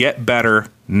you can get better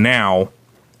now,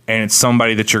 and it's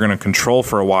somebody that you're going to control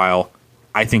for a while,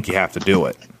 I think you have to do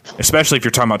it. Especially if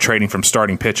you're talking about trading from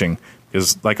starting pitching.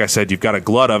 Because, like I said, you've got a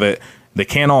glut of it. They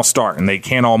can't all start, and they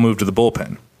can't all move to the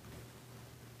bullpen.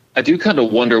 I do kind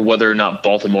of wonder whether or not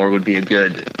Baltimore would be a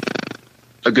good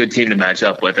team to match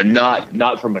up with, and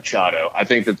not for Machado. I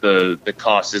think that the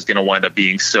cost is going to wind up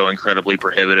being so incredibly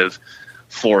prohibitive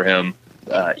for him,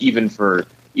 even for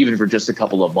just a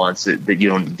couple of months that you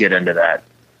don't get into that.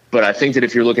 But I think that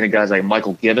if you're looking at guys like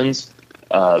Michael Gibbons,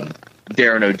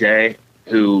 Darren O'Day,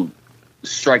 who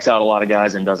strikes out a lot of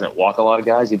guys and doesn't walk a lot of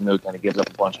guys, even though he kind of gives up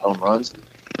a bunch of home runs.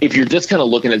 If you're just kind of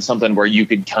looking at something where you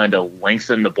could kind of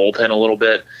lengthen the bullpen a little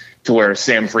bit to where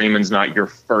Sam Freeman's not your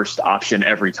first option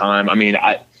every time. I mean,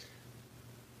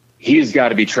 he's got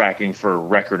to be tracking for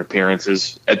record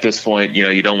appearances at this point.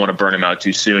 You don't want to burn him out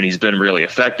too soon. He's been really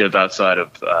effective outside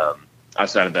of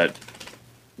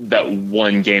that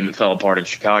one game that fell apart in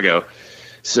Chicago.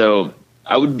 So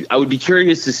I would be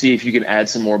curious to see if you can add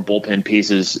some more bullpen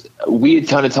pieces. We had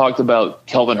kind of talked about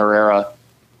Kelvin Herrera.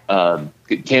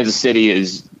 Kansas City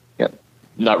is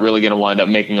not really going to wind up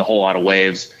making a whole lot of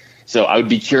waves. So I would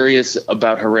be curious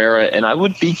about Herrera, and I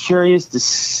would be curious to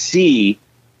see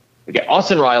Okay,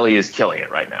 Austin Riley is killing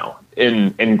it right now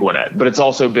in Gwinnett, but it's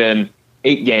also been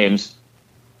 8 games.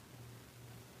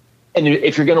 And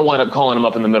if you're going to wind up calling him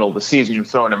up in the middle of the season, you're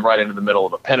throwing him right into the middle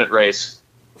of a pennant race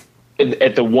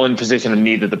at the one position of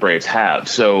need that the Braves have.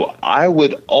 So I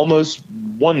would almost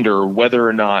wonder whether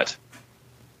or not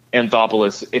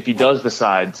Anthopoulos, if he does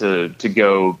decide to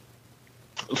go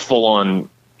full on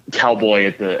cowboy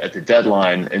at the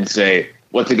deadline and say,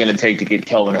 what's it going to take to get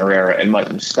Kelvin Herrera and Mike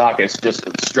Moustakas just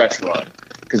a stretch run?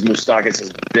 Because Moustakas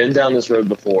has been down this road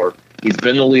before. He's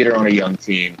been the leader on a young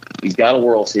team. He's got a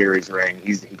World Series ring.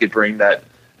 He could bring that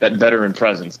veteran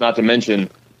presence. Not to mention,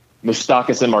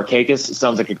 Moustakas and Markakis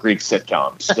sounds like a Greek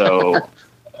sitcom. So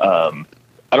I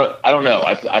don't know.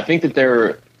 I think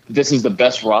that this is the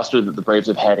best roster that the Braves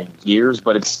have had in years,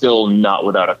 but it's still not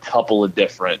without a couple of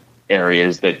different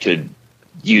areas that could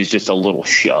use just a little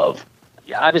shove.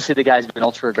 Yeah, obviously the guy's been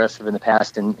ultra aggressive in the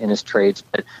past in his trades,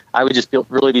 but I would just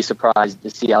really be surprised to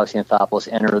see Alex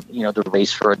Anthopoulos enter, the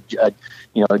race for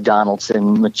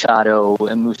Donaldson, Machado,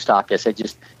 and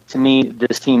Moustakas. To me,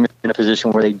 this team is in a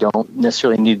position where they don't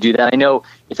necessarily need to do that. I know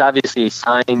it's obviously a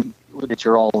sign that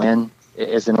you're all in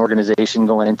as an organization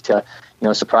going into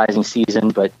a surprising season,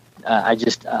 but I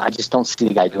just don't see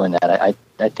the guy doing that.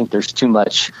 I think there's too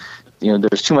much.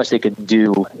 There's too much they could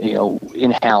do,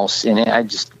 in-house, and I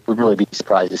just would really be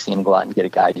surprised to see him go out and get a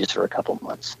guy just for a couple of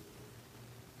months.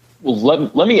 Well,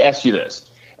 let me ask you this,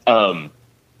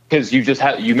 because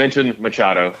you mentioned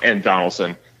Machado and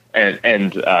Donaldson,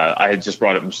 and I had just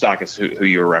brought up Moustakas, who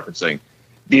you were referencing.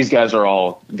 These guys are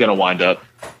all going to wind up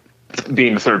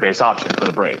being the third base option for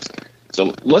the Braves.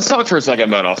 So let's talk for a second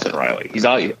about Austin Riley. He's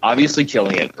obviously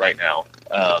killing it right now.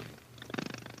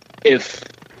 If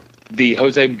the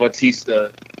Jose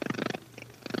Bautista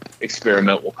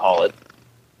experiment, we'll call it,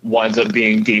 winds up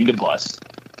being deemed a bust,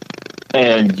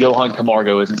 and Johan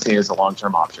Camargo isn't seen as a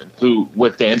long-term option, who,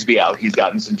 with Dansby out, he's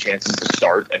gotten some chances to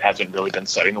start and hasn't really been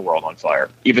setting the world on fire,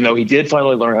 even though he did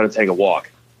finally learn how to take a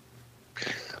walk.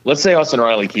 Let's say Austin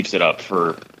Riley keeps it up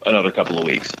for another couple of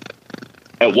weeks.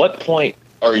 At what point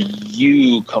are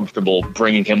you comfortable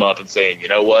bringing him up and saying, you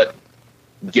know what,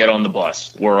 get on the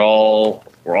bus? We're all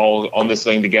on this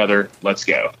thing together. Let's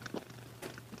go.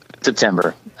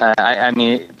 September. I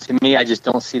mean, to me, I just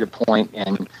don't see the point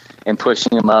in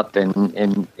pushing him up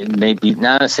and maybe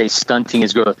not to say stunting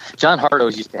his growth. John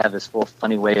Hardo's used to have this little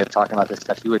funny way of talking about this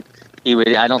stuff. He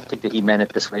would. I don't think that he meant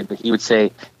it this way, but he would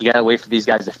say you got to wait for these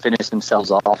guys to finish themselves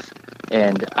off.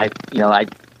 And I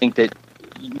think that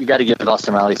you got to give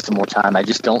Austin Riley some more time. I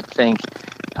just don't think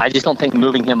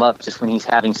moving him up just when he's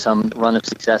having some run of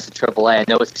success at AAA. I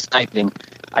know it's exciting.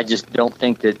 I just don't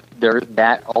think that they're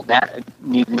that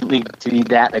need to be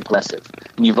that aggressive.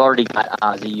 And you've already got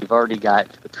Ozzie, you've already got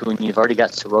Acuna, you've already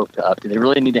got Soroka up. Do they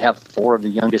really need to have 4 of the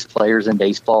youngest players in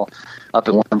baseball up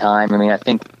at one time? I mean, I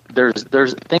think there's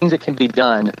things that can be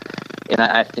done. And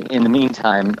I think in the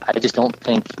meantime, I just don't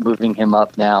think moving him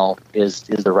up now is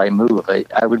the right move.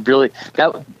 I would really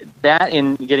that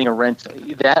in getting a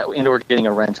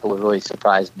rental would really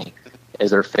surprise me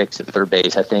as their fix at third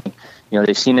base. I think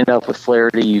they've seen enough with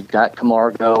Flaherty. You've got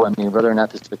Camargo. I mean, whether or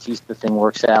not this Batista thing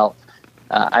works out,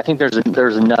 I think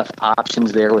there's enough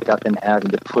options there without them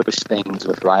having to push things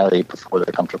with Riley before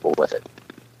they're comfortable with it.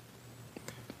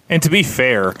 And to be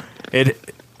fair,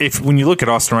 when you look at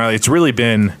Austin Riley, it's really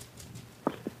been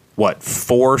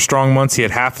 4 strong months. He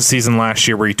had half a season last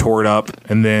year where he tore it up,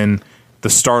 and then the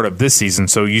start of this season.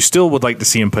 So you still would like to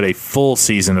see him put a full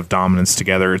season of dominance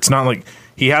together. It's not like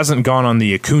he hasn't gone on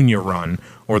the Acuna run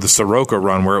or the Soroka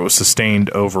run where it was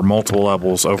sustained over multiple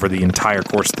levels over the entire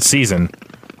course of the season.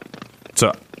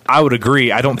 So I would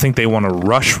agree. I don't think they want to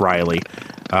rush Riley.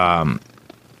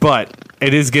 But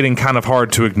it is getting kind of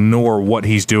hard to ignore what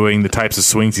he's doing, the types of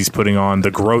swings he's putting on, the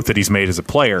growth that he's made as a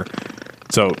player.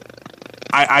 So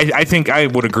I think I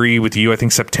would agree with you. I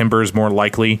think September is more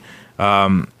likely.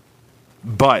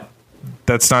 But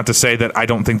that's not to say that I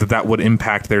don't think that would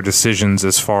impact their decisions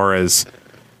as far as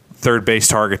third base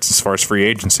targets, as far as free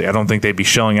agency. I don't think they'd be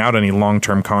shelling out any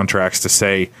long-term contracts to,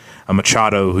 say, a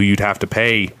Machado who you'd have to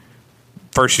pay.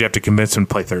 First, you'd have to convince him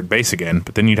to play third base again,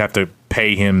 but then you'd have to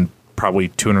pay him probably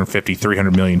 $250,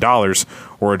 $300 million,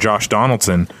 or a Josh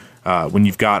Donaldson when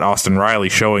you've got Austin Riley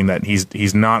showing that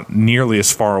he's not nearly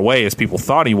as far away as people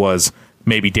thought he was,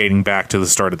 maybe dating back to the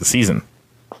start of the season.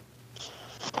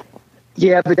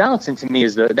 Yeah, but Donaldson to me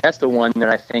that's the one that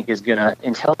I think is going to,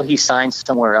 until he signs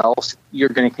somewhere else, you're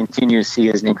going to continue to see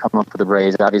his name come up for the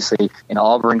Braves. Obviously, an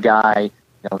Auburn guy,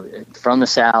 from the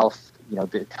South,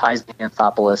 the ties to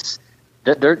Anthopoulos.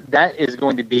 That is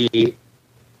going to be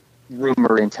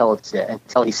rumor until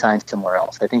he signs somewhere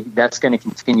else. I think that's going to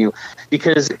continue,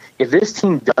 because if this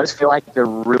team does feel like they're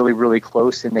really, really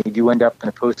close and they do end up in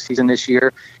the postseason this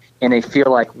year, and they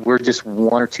feel like we're just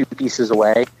one or two pieces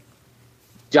away,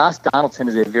 Josh Donaldson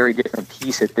is a very different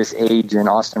piece at this age than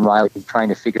Austin Riley, trying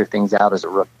to figure things out as a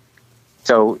rookie.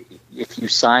 So if you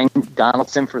sign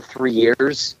Donaldson for 3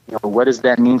 years, what does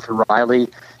that mean for Riley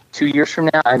 2 years from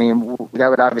now? I mean, that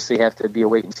would obviously have to be a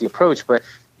wait-and-see approach, but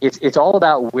it's all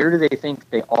about where do they think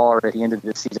they are at the end of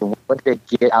the season? What do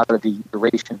they get out of the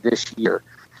duration of this year?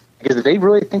 Because if they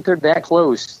really think they're that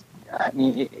close, I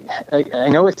mean, I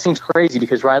know it seems crazy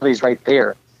because Riley's right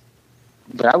there,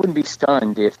 but I wouldn't be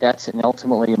stunned if that's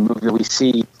ultimately a move that we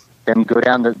see them go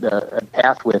down the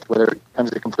path with, whether it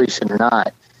comes to completion or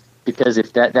not. Because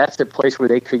if that's the place where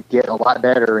they could get a lot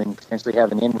better and potentially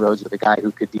have an inroads with a guy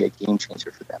who could be a game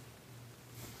changer for them.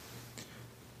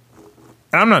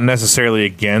 I'm not necessarily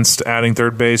against adding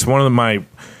third base. One of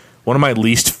my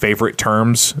least favorite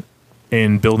terms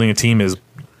in building a team is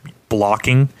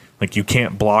blocking. Like, you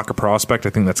can't block a prospect. I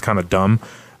think that's kind of dumb.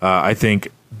 I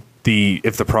think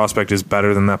if the prospect is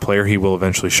better than that player, he will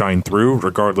eventually shine through,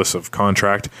 regardless of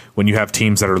contract, when you have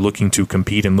teams that are looking to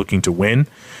compete and looking to win.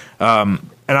 And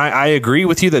I agree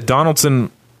with you that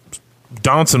Donaldson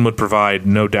would provide,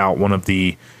 no doubt, one of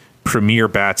the premier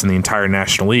bats in the entire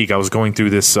National League. I was going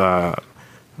through this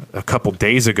a couple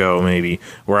days ago, maybe,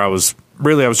 where I was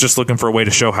just looking for a way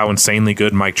to show how insanely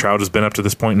good Mike Trout has been up to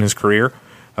this point in his career.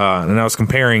 And I was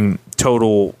comparing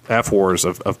total FWARs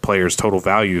of players, total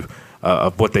value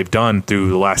of what they've done through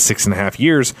the last 6.5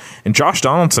 years. And Josh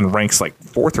Donaldson ranks like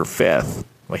 4th or 5th.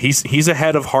 Like, he's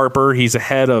ahead of Harper. He's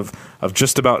ahead of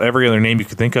just about every other name you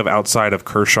could think of outside of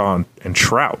Kershaw and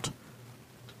Trout.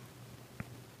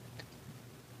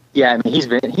 Yeah, I mean,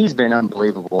 he's been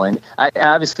unbelievable, and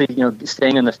obviously,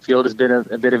 staying in the field has been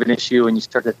a bit of an issue, and you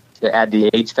start to add the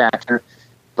age factor.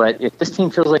 But if this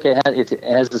team feels like it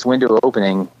has this window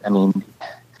opening, I mean,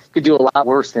 it could do a lot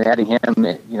worse than adding him.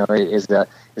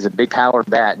 As a big power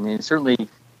bat, and certainly,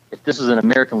 if this was an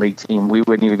American League team, we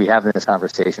wouldn't even be having this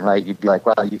conversation, right? You'd be like,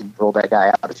 well, you can roll that guy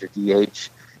out as your DH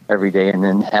every day, and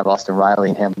then have Austin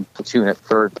Riley and him platoon at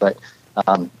third, but.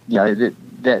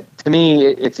 That to me,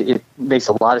 it makes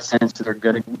a lot of sense that they're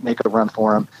going to make a run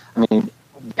for him. I mean,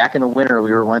 back in the winter,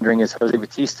 we were wondering, is Jose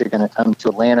Bautista going to come to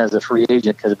Atlanta as a free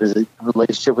agent because of his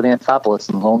relationship with Anthopoulos?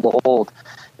 And lo and behold,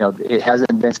 it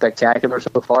hasn't been spectacular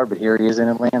so far, but here he is in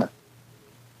Atlanta.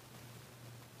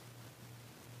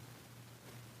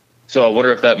 So I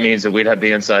wonder if that means that we'd have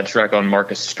the inside track on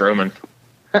Marcus Stroman.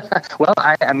 Well,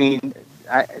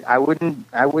 I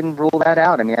wouldn't rule that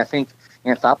out. I mean, I think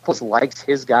Anthopoulos likes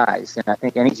his guys, and I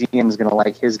think any GM is going to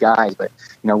like his guys. But,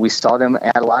 we saw them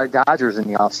add a lot of Dodgers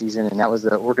in the offseason, and that was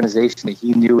the organization that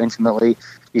he knew intimately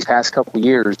these past couple of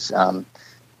years.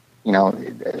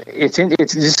 It's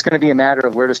just going to be a matter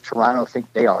of where does Toronto think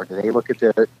they are? Do they look at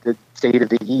the state of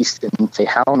the East and say,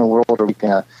 how in the world are we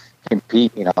going to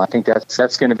compete? I think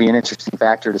that's going to be an interesting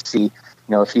factor to see,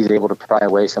 if he's able to pry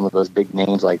away some of those big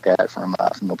names like that from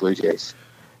the Blue Jays.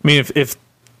 I mean, if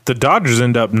the Dodgers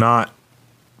end up not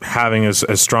having as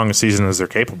strong a season as they're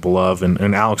capable of,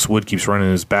 and Alex Wood keeps running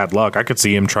his bad luck, I could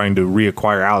see him trying to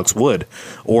reacquire Alex Wood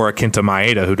or a Kenta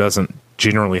Maeda, who doesn't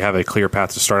generally have a clear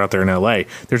path to start out there in LA.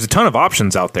 There's a ton of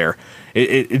options out there.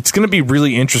 It's going to be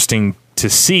really interesting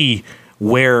to see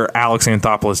where Alex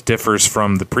Anthopoulos differs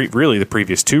from the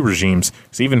previous two regimes.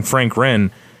 Because even Frank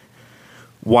Wren,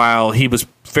 while he was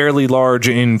fairly large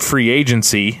in free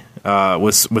agency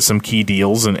with some key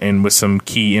deals and with some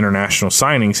key international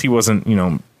signings, he wasn't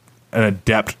an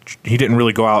adept. He didn't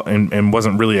really go out and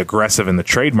wasn't really aggressive in the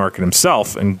trade market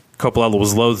himself, and Coppolella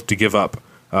was loath to give up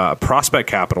prospect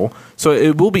capital. So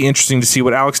it will be interesting to see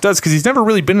what Alex does, because he's never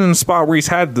really been in a spot where he's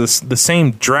had the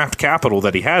same draft capital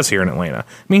that he has here in Atlanta.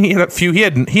 I mean, he had a few. He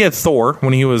had Thor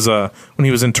when he was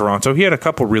in Toronto. He had a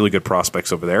couple really good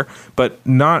prospects over there, but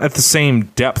not at the same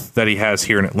depth that he has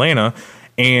here in Atlanta.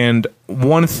 And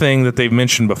one thing that they've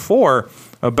mentioned before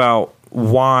about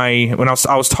why, when I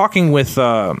was talking with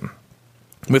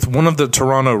one of the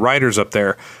Toronto writers up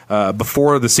there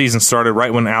before the season started,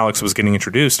 right when Alex was getting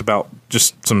introduced, about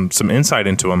just some insight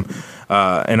into him.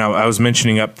 And I was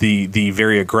mentioning up the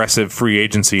very aggressive free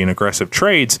agency and aggressive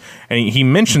trades. And he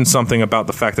mentioned something about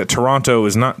the fact that Toronto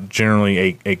is not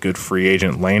generally a good free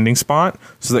agent landing spot.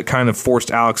 So that kind of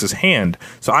forced Alex's hand.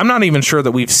 So I'm not even sure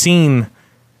that we've seen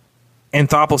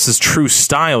Anthopoulos' true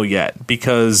style yet,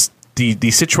 because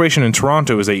the situation in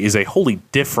Toronto is a wholly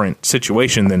different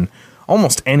situation than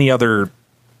almost any other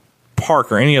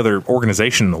park or any other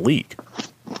organization in the league.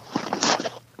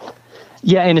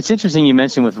 Yeah, and it's interesting you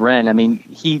mentioned with Wren. I mean,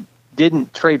 he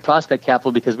didn't trade prospect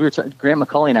capital because Grant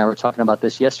McCauley and I were talking about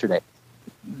this yesterday.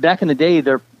 Back in the day,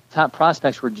 their top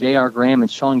prospects were J.R. Graham and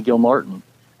Sean Gilmartin.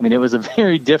 I mean, it was a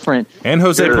very different and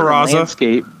Jose Peraza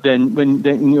landscape than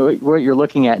what you're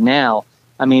looking at now.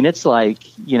 I mean, it's like,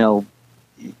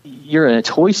 you're in a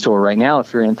toy store right now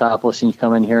if you're in Anthopoulos and you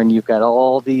come in here and you've got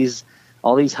all these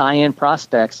high-end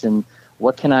prospects, and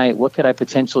what could I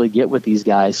potentially get with these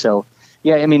guys? So,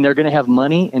 yeah, I mean, they're going to have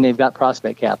money and they've got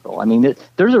prospect capital. I mean,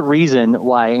 there's a reason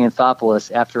why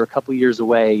Anthopoulos, after a couple years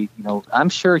away, I'm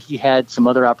sure he had some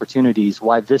other opportunities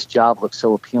why this job looks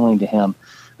so appealing to him,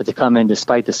 but to come in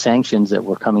despite the sanctions that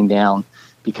were coming down,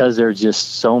 because there's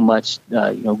just so much,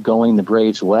 going the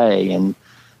Braves' way. And,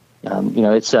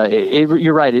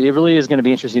 you're right. It really is going to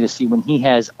be interesting to see when he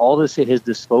has all this at his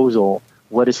disposal,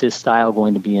 what is his style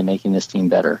going to be in making this team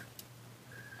better?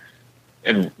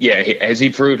 And yeah, has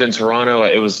he proved in Toronto?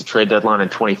 It was the trade deadline in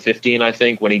 2015, I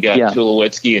think, when he got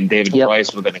Tulowitzki and David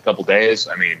Price within a couple days.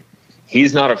 I mean,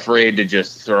 he's not afraid to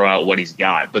just throw out what he's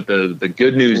got. But the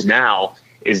good news now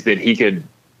is that he could,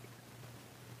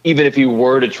 even if you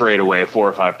were to trade away 4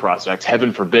 or 5 prospects,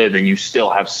 heaven forbid, then you still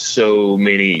have so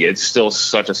many. It's still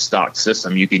such a stocked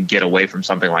system. You could get away from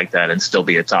something like that and still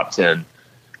be a top 10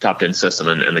 system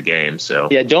in the game. So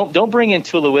yeah, don't bring in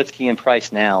Tulowitzki and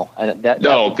Price now. That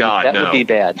would be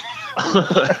bad.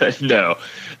 No,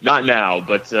 not now.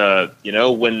 But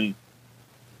when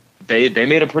they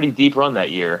made a pretty deep run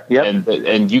that year,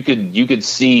 and you could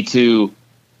see too,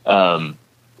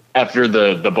 after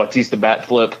the Bautista bat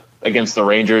flip against the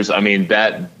Rangers, I mean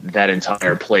that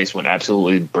entire place went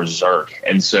absolutely berserk,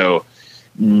 and so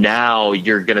now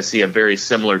you're going to see a very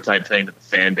similar type thing to the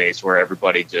fan base where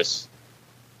everybody's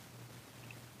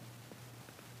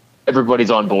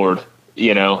on board,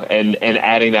 and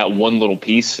adding that one little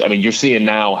piece. I mean, you're seeing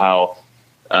now how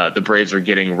the Braves are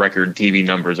getting record TV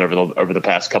numbers over the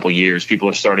past couple years. People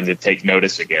are starting to take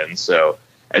notice again. So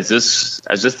as this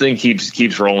thing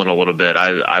keeps rolling a little bit,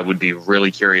 I would be really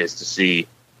curious to see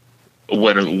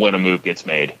when a move gets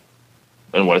made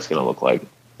and what it's going to look like.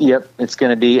 Yep, it's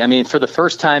going to be. I mean, for the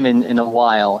first time in a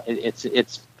while, it's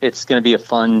going to be a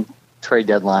fun trade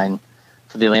deadline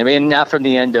for the Atlantic. And now from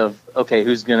the end of, okay,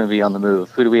 who's going to be on the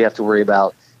move? Who do we have to worry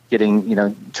about getting,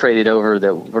 traded over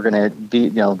that we're going to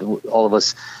be, all of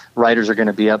us writers are going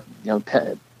to be up,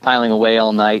 piling away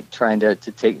all night trying to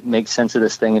make sense of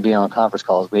this thing and be on conference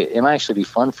calls. It might actually be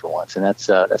fun for once, and that's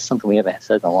something we haven't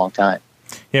said in a long time.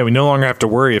 Yeah, we no longer have to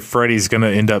worry if Freddie's going to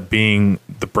end up being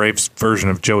the Braves version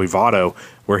of Joey Votto,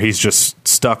 where he's just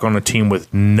stuck on a team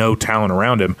with no talent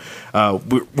around him.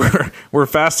 We're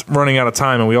fast running out of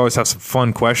time, and we always have some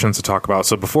fun questions to talk about.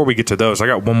 So before we get to those, I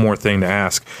got one more thing to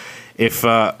ask.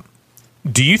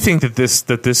 Do you think that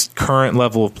this current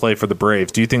level of play for the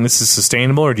Braves, do you think this is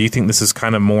sustainable, or do you think this is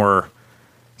kind of more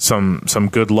some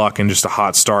good luck and just a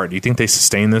hot start? Do you think they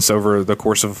sustain this over the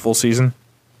course of a full season?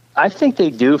 I think they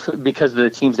do because of the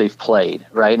teams they've played,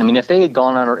 right? I mean, if they had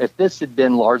gone on, or if this had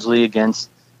been largely against,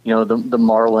 the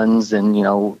Marlins and,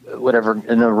 whatever,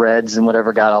 and the Reds and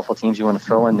whatever god-awful teams you want to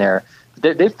throw in there,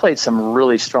 they've played some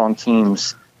really strong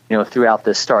teams, throughout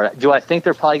this start. Do I think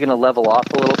they're probably going to level off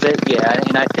a little bit? Yeah,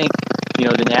 and I think,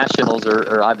 the Nationals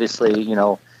are obviously,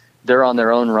 they're on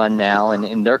their own run now,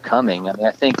 and they're coming. I mean,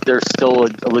 I think there's still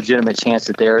a legitimate chance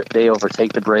that they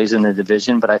overtake the Braves in the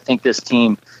division, but I think this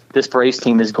Braves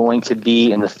team is going to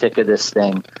be in the thick of this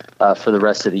thing for the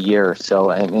rest of the year.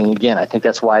 So, I mean, again, I think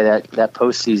that's why that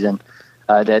postseason,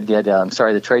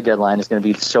 the trade deadline is going to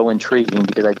be so intriguing,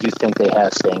 because I do think they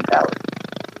have staying power.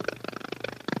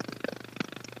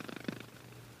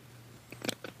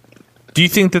 Do you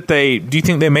think they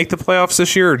make the playoffs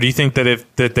this year, or do you think that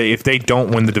if they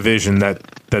don't win the division that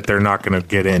they're not going to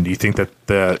get in? Do you think that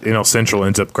the NL Central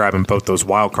ends up grabbing both those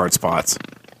wild card spots?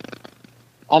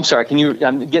 I'm sorry.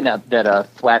 I'm getting that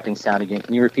flapping sound again.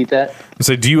 Can you repeat that?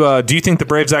 So do you think the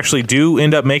Braves actually do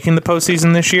end up making the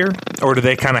postseason this year, or do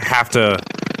they kind of have to?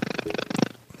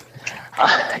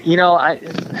 I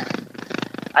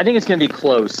think it's going to be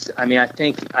close. I mean, I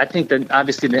think that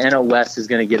obviously the NL West is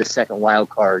going to get a second wild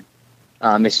card.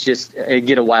 It's just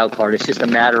get a wild card. It's just a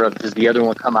matter of, does the other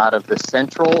one come out of the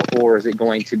Central, or is it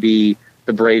going to be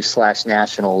the Braves /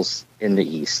 Nationals in the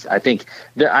East? I think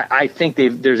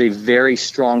there's a very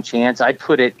strong chance. I'd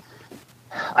say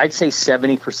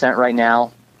 70% right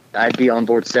now. I'd be on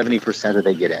board 70% that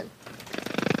they get in.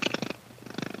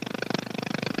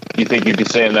 You think you'd be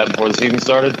saying that before the season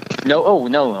started? No. Oh,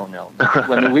 no.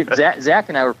 I mean, Zach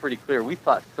and I were pretty clear. We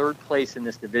thought third place in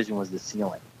this division was the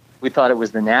ceiling. We thought it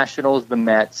was the Nationals, the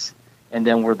Mets, and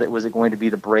then was it going to be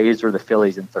the Braves or the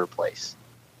Phillies in third place?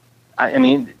 I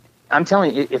mean, I'm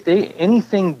telling you, if they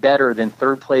anything better than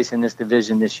third place in this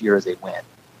division this year is a win.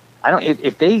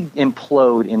 If they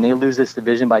implode and they lose this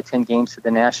division by 10 games to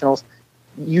the Nationals,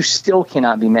 you still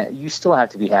cannot be mad. You still have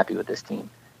to be happy with this team.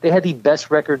 They had the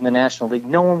best record in the National League.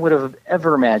 No one would have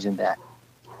ever imagined that.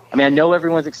 I mean, I know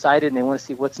everyone's excited and they want to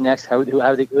see what's next. How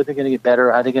are they going to get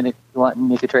better? How are they going to want to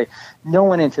make a trade? No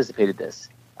one anticipated this.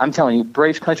 I'm telling you,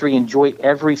 Braves country, enjoy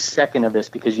every second of this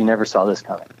because you never saw this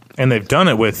coming. And they've done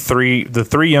it with the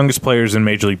three youngest players in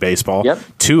Major League Baseball. Yep.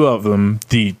 Two of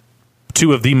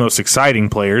the most exciting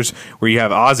players, where you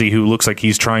have Ozzie, who looks like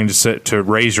he's trying to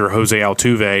raise your Jose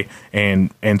Altuve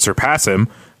and surpass him.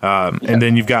 And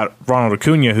then you've got Ronald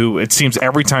Acuna, who it seems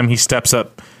every time he steps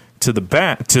up to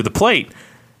the plate,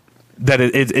 that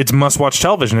it's must-watch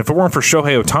television. If it weren't for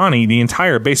Shohei Ohtani, the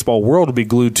entire baseball world would be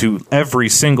glued to every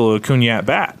single Acuna at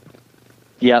bat.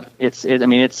 Yeah, it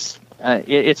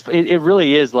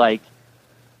really is like.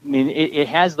 I mean, it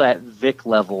has that Vic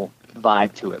level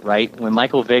vibe to it, right? When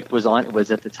Michael Vick was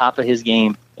at the top of his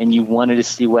game, and you wanted to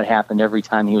see what happened every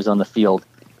time he was on the field.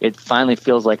 It finally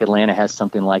feels like Atlanta has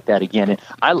something like that again.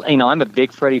 And I'm a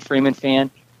big Freddie Freeman fan.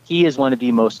 He is one of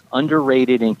the most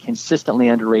underrated and consistently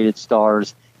underrated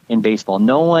stars in baseball.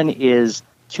 No one is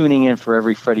tuning in for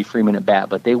every Freddie Freeman at bat,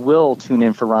 but they will tune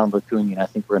in for Ronald Acuna, and I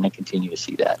think we're going to continue to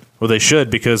see that. Well, they should,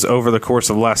 because over the course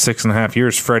of the last 6.5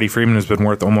 years, Freddie Freeman has been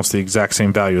worth almost the exact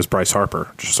same value as Bryce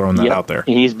Harper. Just throwing that out there.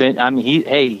 He's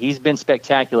been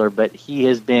spectacular, but he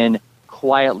has been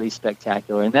quietly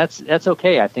spectacular, and that's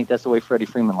okay. I think that's the way Freddie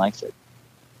Freeman likes it.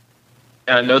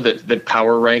 And I know that the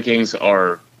power rankings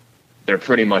they're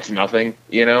pretty much nothing,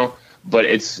 but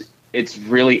it's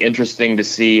really interesting to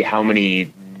see how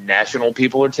many national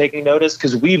people are taking notice,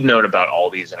 because we've known about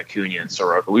all these Acuna and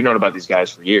Soroka. We've known about these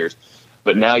guys for years,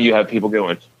 but now you have people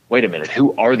going, wait a minute,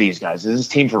 who are these guys? Is this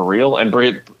team for real? And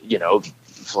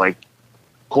it's like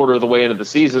quarter of the way into the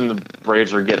season, the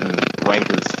Braves are getting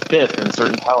ranked as fifth in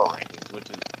certain power rankings, which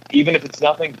is, even if it's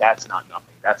nothing, that's not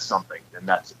nothing. That's something, and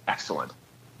that's excellent.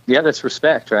 Yeah, that's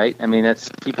respect, right? I mean, that's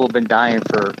people have been dying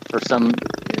for some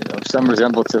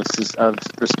resemblance of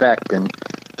respect, and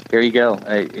here you go.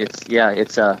 I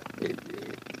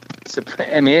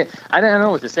don't know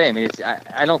what to say. I mean,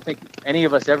 I don't think any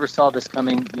of us ever saw this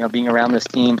coming. Being around this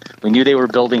team, we knew they were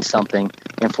building something,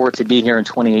 and for it to be here in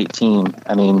 2018,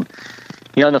 I mean,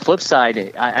 on the flip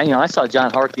side, I saw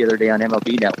John Hart the other day on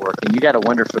MLB Network, and you got to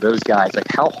wonder for those guys, like,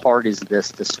 how hard is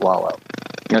this to swallow?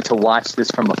 To watch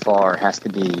this from afar has to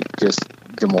be just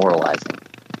demoralizing.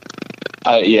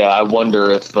 I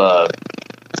wonder if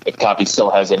Coppy still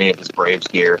has any of his Braves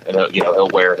gear, and he'll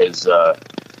wear his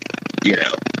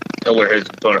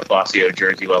Bonifacio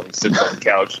jersey while he sits on the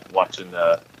couch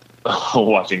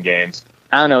watching games.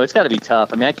 I don't know. It's got to be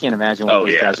tough. I mean, I can't imagine what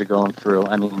these guys are going through.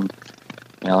 I mean,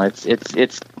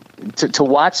 it's to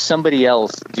watch somebody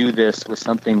else do this with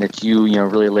something that you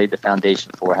really laid the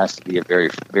foundation for has to be a very,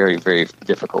 very, very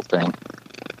difficult thing.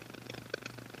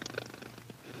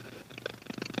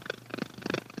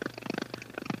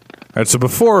 All right, so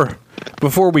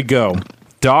before we go,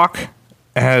 Doc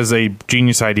has a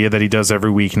genius idea that he does every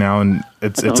week now, and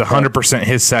it's 100%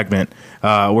 his segment,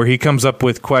 where he comes up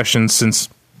with questions, since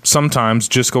sometimes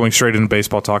just going straight into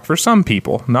baseball talk for some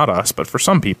people, not us, but for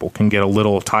some people, can get a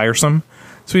little tiresome.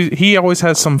 So he always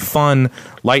has some fun,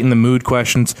 lighten the mood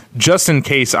questions, just in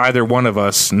case either one of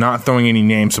us, not throwing any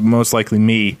names, but most likely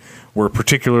me, were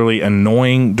particularly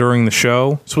annoying during the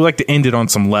show. So we like to end it on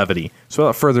some levity. So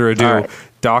without further ado, right.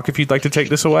 Doc, if you'd like to take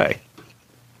this away.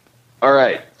 All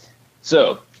right.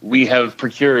 So we have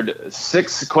procured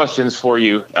 6 questions for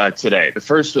you today. The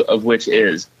first of which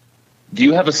is, do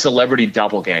you have a celebrity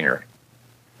doppelganger?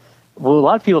 Well, a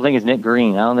lot of people think it's Nick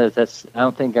Green. I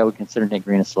don't think I would consider Nick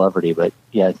Green a celebrity, but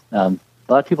yeah, a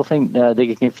lot of people think they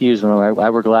get confused when I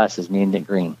wear glasses, me and Nick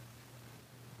Green.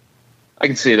 I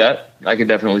can see that. I can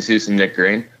definitely see some Nick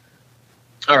Green.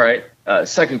 All right.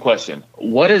 Second question.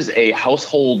 What is a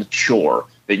household chore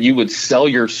that you would sell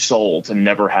your soul to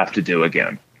never have to do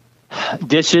again?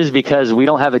 Dishes, because we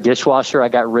don't have a dishwasher. I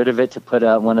got rid of it to put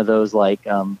one of those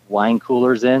wine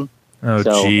coolers in. Oh,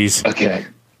 jeez. Okay.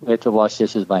 We have to wash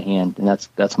dishes by hand, and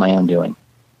that's my own doing.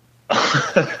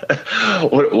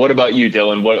 What about you,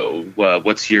 Dylan?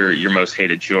 What's your most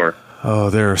hated chore?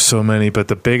 Oh, there are so many, but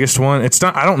the biggest one, it's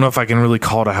not, I don't know if I can really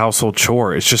call it a household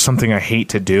chore. It's just something I hate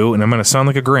to do, and I'm going to sound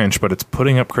like a Grinch, but it's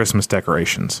putting up Christmas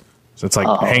decorations. So it's like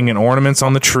hanging ornaments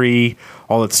on the tree,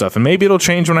 all that stuff. And maybe it'll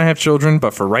change when I have children,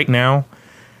 but for right now,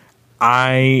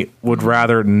 I would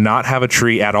rather not have a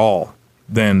tree at all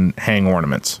than hang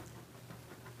ornaments.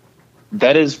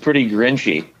 That is pretty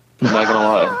Grinchy. I'm not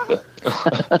gonna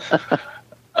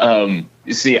lie.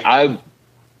 You see,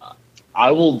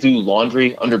 I will do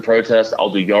laundry under protest. I'll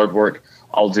do yard work.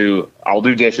 I'll do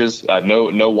dishes.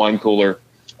 No wine cooler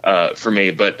for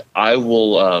me. But I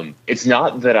will. It's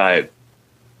not that I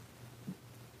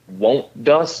won't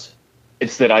dust.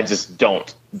 It's that I just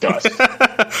don't dust.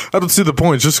 I don't see the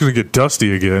point. It's just going to get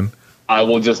dusty again. I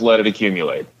will just let it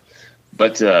accumulate.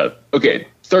 But okay,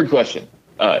 third question.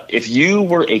 If you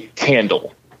were a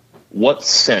candle, what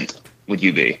scent would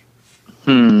you be?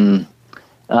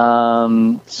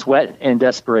 Sweat and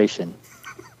desperation.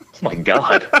 Oh my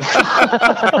God.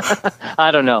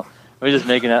 I don't know. We're just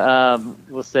making it.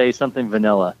 We'll say something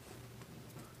vanilla.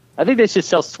 I think they should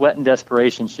sell Sweat and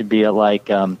Desperation. Should be at like,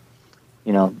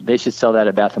 they should sell that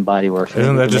at Bath and Body Works.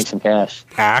 Isn't that make just some cash?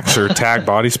 Axe or Tag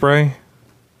body spray?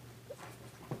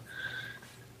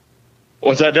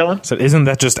 What's that, Dylan? So isn't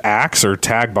that just Axe or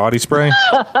Tag body spray?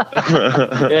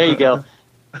 There you go.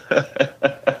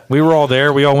 We were all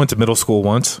there. We all went to middle school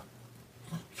once.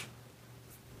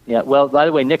 Yeah. Well, by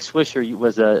the way, Nick Swisher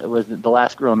was the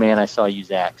last grown man I saw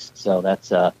use Axe. So that's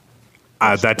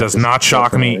that does not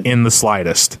shock me in the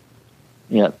slightest.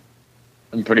 Yep.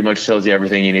 And pretty much tells you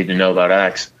everything you need to know about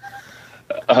Axe.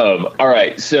 All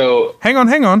right, so hang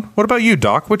on. What about you,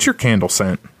 Doc? What's your candle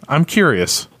scent? I'm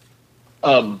curious.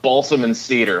 Balsam and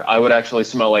cedar. I would actually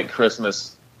smell like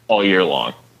Christmas all year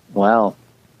long. Wow.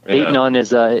 Hating on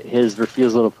his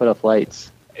refusal to put up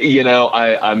lights.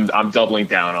 I'm doubling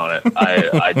down on it.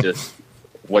 I just,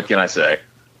 what can I say?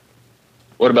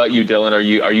 What about you, Dylan?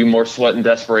 Are you more Sweat and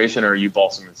Desperation, or are you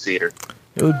Balsam and cedar?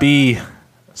 It would be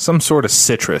some sort of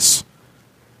citrus.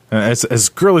 As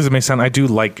girly as it may sound, I do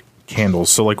like candles.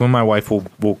 So like when my wife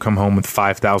will come home with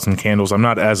 5,000 candles, I'm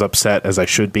not as upset as I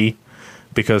should be,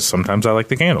 because sometimes I like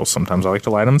the candles. Sometimes I like to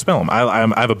light them and smell them.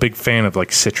 I'm a big fan of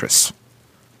like citrus.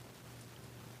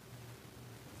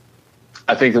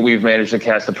 I think that we've managed to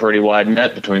cast a pretty wide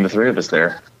net between the three of us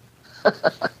there.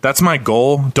 That's my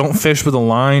goal. Don't fish with a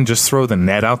line. Just throw the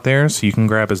net out there so you can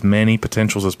grab as many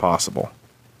potentials as possible.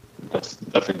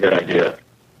 That's a good idea.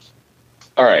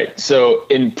 All right. So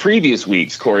in previous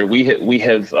weeks, Cory, we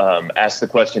have asked the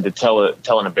question to tell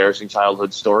an embarrassing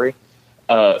childhood story.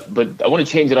 But I want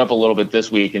to change it up a little bit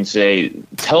this week and say,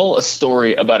 tell a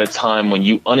story about a time when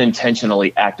you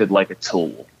unintentionally acted like a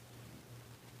tool.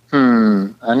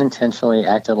 Unintentionally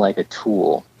acted like a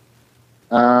tool.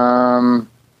 Wow.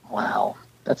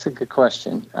 That's a good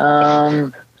question.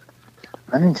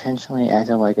 Unintentionally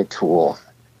acted like a tool.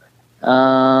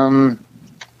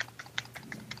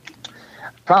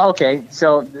 Okay,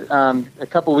 so a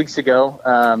couple weeks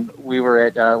ago, we were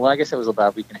at, I guess it was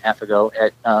about a week and a half ago,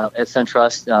 at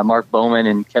SunTrust. Mark Bowman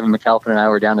and Kevin McAlpin and I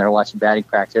were down there watching batting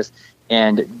practice,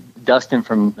 and Dustin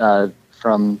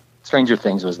from Stranger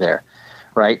Things was there,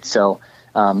 right? So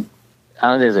I don't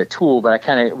know if there's a tool, but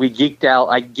we geeked out.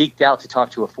 I geeked out to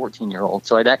talk to a 14-year-old,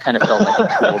 so that kind of felt like a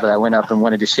tool, that I went up and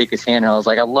wanted to shake his hand, and I was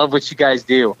like, I love what you guys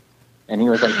do. And he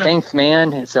was like, thanks,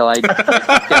 man. And so I got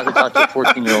to talk to a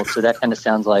 14-year-old. So that kind of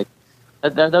sounds like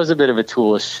that was a bit of a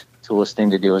toolish thing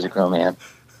to do as a grown man.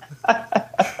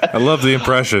 I love the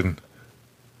impression.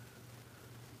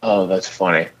 Oh, that's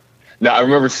funny. Now I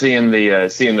remember seeing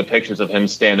the pictures of him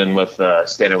standing with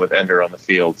Ender on the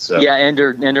field. So yeah,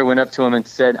 Ender went up to him and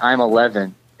said, "I'm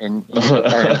 11," and he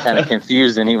was kind of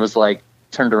confused, and he was like,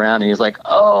 turned around and he was like,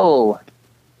 "Oh."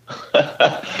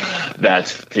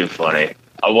 That's too funny.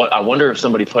 I wonder if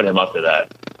somebody put him up to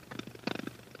that.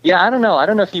 Yeah, I don't know. I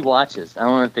don't know if he watches. I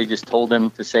don't know if they just told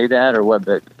him to say that or what,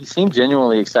 but he seemed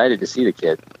genuinely excited to see the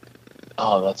kid.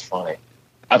 Oh, that's funny.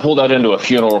 I pulled out into a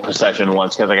funeral procession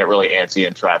once because I got really antsy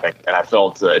in traffic, and I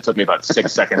felt it took me about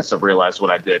 6 seconds to realize what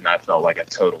I did, and I felt like a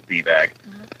total D-bag.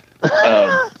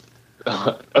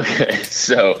 Okay,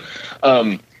 so,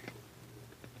 Donald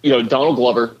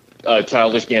Glover,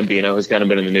 Childish Gambino, has kind of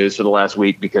been in the news for the last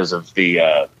week because of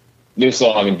the new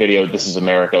song and video, "This Is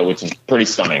America," which is pretty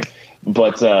stunning.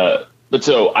 But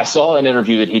so I saw an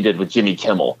interview that he did with Jimmy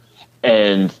Kimmel,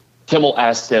 and Kimmel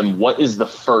asked him, what is the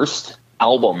first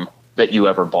album that you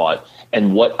ever bought,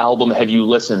 and what album have you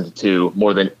listened to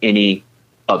more than any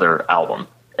other album?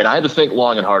 And I had to think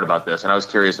long and hard about this, and I was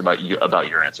curious about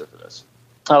your answer for this.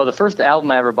 Oh, the first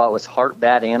album I ever bought was Heart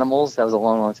Bad Animals. That was a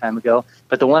long, long time ago.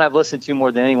 But the one I've listened to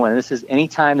more than anyone, and this is any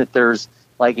time that there's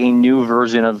like a new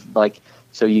version of like,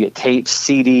 so you get tapes,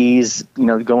 CDs,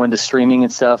 go into streaming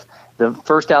and stuff. The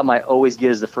first album I always get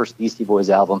is the first Beastie Boys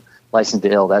album, "License to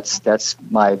Ill." That's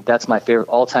my favorite,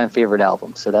 all-time favorite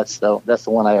album. So that's the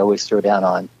one I always throw down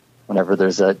on whenever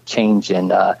there's a change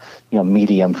in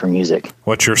medium for music.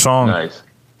 What's your song? Nice.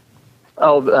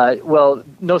 Oh, well,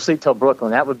 "No Sleep Till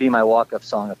Brooklyn." That would be my walk-up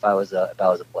song if I was a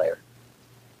player.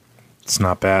 It's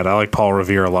not bad. I like Paul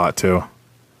Revere a lot too.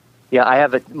 Yeah, I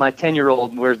have my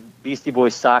 10-year-old wears Beastie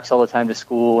Boys socks all the time to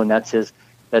school, and that's his.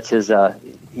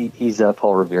 He's a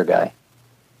Paul Revere guy.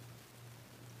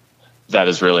 That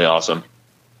is really awesome.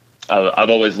 I've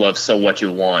always loved So What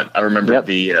You Want. I remember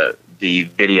the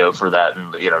video for that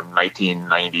in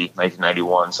 1990,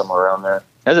 1991, somewhere around there.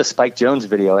 That's a Spike Jonze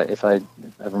video, if I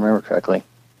remember correctly.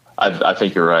 I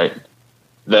think you're right.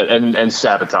 That and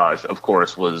Sabotage, of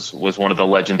course, was one of the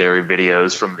legendary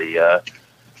videos from the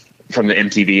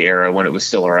MTV era when it was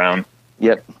still around.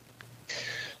 Yep.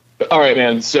 All right,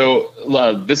 man. So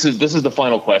this is the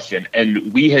final question,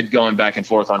 and we had gone back and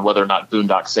forth on whether or not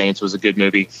Boondock Saints was a good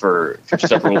movie for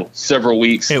several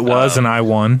weeks. It was, and I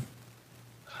won.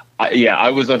 I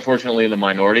was unfortunately in the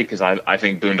minority because I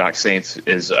think Boondock Saints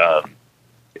is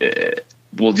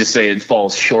we'll just say it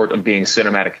falls short of being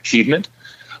cinematic achievement.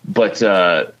 But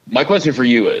my question for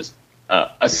you is,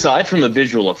 aside from the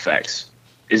visual effects,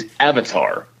 is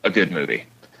Avatar a good movie?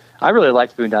 I really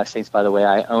liked Boondock Saints, by the way.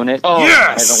 I own it. Oh,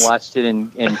 yes! I haven't watched it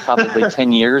in probably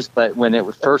 10 years, but when it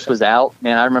first was out,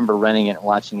 man, I remember renting it and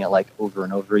watching it like over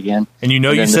and over again. And you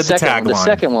said the tagline. The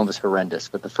second one was horrendous,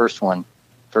 but the first one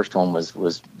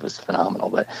was phenomenal.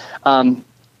 But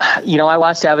I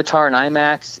watched Avatar in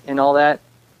IMAX and all that.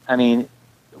 I mean,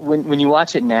 when you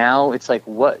watch it now, it's like,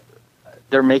 what?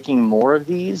 They're making more of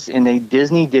these, and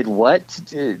Disney did what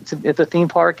at the theme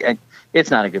park?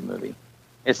 It's not a good movie.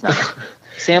 It's not.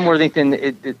 Sam Worthington,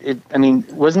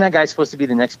 wasn't that guy supposed to be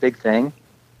the next big thing?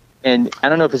 And I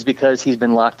don't know if it's because he's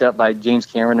been locked up by James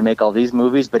Cameron to make all these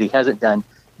movies, but he hasn't done.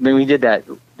 I mean, we did that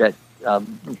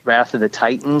Wrath of the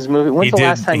Titans movie. When's the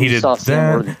last time you saw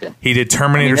Sam Worthington? He did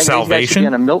Terminator Salvation. He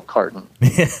on a milk carton.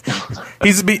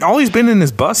 All he's been in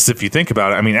his busts, if you think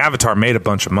about it. I mean, Avatar made a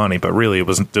bunch of money, but really it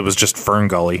was just Fern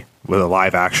Gully with a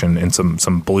live action and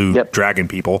some blue dragon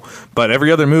people. But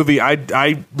every other movie,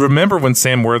 I remember when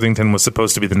Sam Worthington was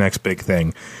supposed to be the next big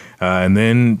thing, and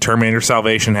then Terminator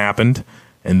Salvation happened,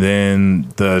 and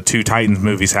then the two Titans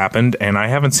movies happened, and I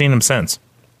haven't seen him since.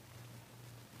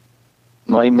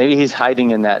 Well, maybe he's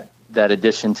hiding in that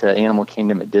addition to Animal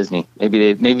Kingdom at Disney.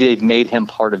 Maybe they've made him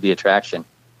part of the attraction.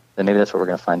 Then maybe that's what we're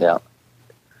going to find out.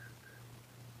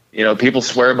 People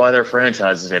swear by their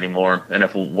franchises anymore, and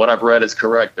if what I've read is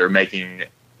correct, they're making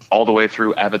all the way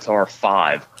through Avatar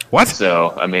 5. What?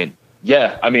 So,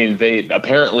 they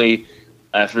apparently,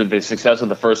 after the success of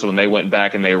the first one, they went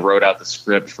back and they wrote out the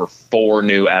script for 4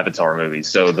 new Avatar movies.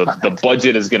 So the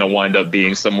budget is going to wind up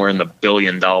being somewhere in the $1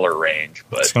 billion range.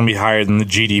 But it's going to be higher than the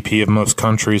GDP of most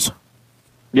countries.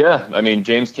 Yeah,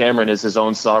 James Cameron is his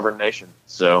own sovereign nation.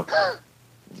 So,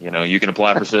 you can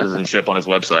apply for citizenship on his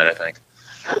website, I think.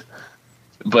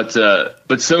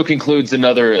 But so concludes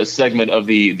another segment of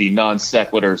the non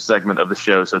sequitur segment of the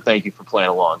show. So thank you for playing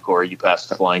along, Cory. You passed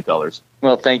the flying colors.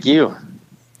 Well, thank you.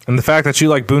 And the fact that you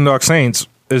like Boondock Saints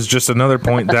is just another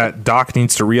point that Doc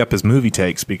needs to re-up his movie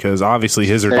takes, because obviously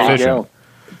his are deficient.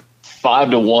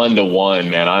 5 to 1 to 1,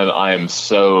 man. I am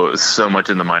so much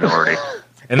in the minority.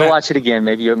 And go watch it again.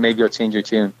 Maybe you'll change your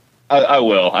tune. I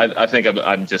will. I think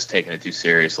I'm just taking it too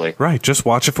seriously. Right. Just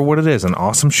watch it for what it is. An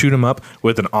awesome shoot 'em up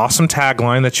with an awesome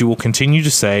tagline that you will continue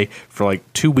to say for like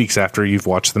 2 weeks after you've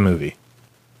watched the movie.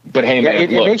 But hey, man,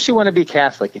 it makes you want to be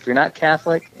Catholic. If you're not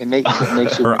Catholic, it makes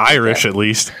you or Irish at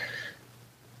least.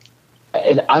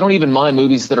 And I don't even mind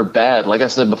movies that are bad. Like I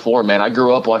said before, man, I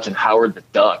grew up watching Howard the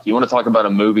Duck. You want to talk about a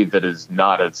movie that is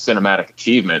not a cinematic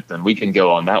achievement, then we can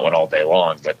go on that one all day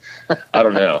long. But I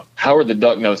don't know. Howard the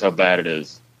Duck knows how bad it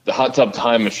is. The Hot Tub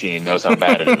Time Machine knows how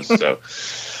bad it is. So,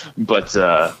 but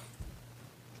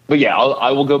yeah,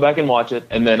 I will go back and watch it,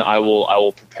 and then I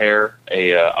will prepare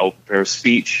a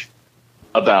speech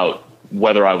about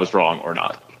whether I was wrong or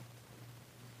not.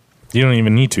 You don't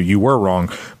even need to. You were wrong.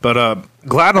 But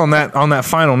glad on that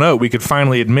final note, we could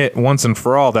finally admit once and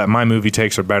for all that my movie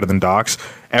takes are better than Doc's.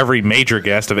 Every major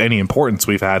guest of any importance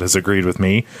we've had has agreed with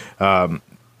me,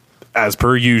 as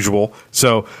per usual.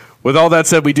 So with all that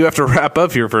said, we do have to wrap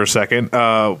up here for a second.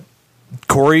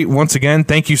 Cory, once again,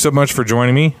 thank you so much for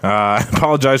joining me. I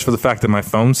apologize for the fact that my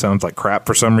phone sounds like crap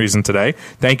for some reason today.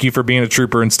 Thank you for being a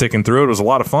trooper and sticking through it. It was a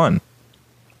lot of fun.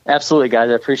 Absolutely,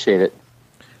 guys. I appreciate it.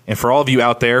 And for all of you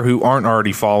out there who aren't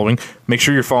already following, make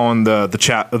sure you're following the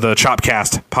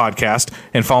Chopcast podcast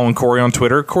and following Cory on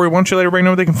Twitter. Cory, why don't you let everybody know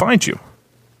where they can find you?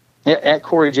 Yeah, at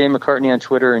Cory J. McCartney on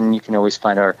Twitter, and you can always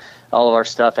find all of our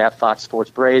stuff at Fox Sports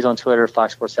Braves on Twitter,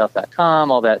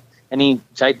 foxsportssouth.com, all that.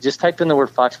 Just type in the word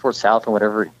Fox Sports South and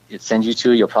whatever it sends you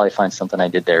to, you'll probably find something I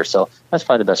did there. So that's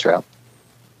probably the best route.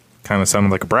 Kind of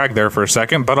sounded like a brag there for a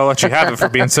second, but I'll let you have it for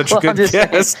being such a good guest.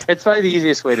 Saying, it's probably the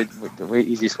easiest way to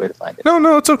find it.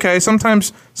 No, it's okay.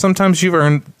 Sometimes you've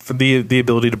earned the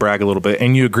ability to brag a little bit,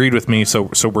 and you agreed with me, so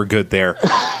we're good there.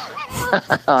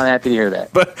 I'm happy to hear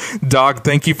that. But Dog,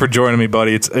 thank you for joining me,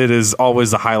 buddy. It is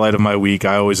always the highlight of my week.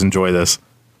 I always enjoy this.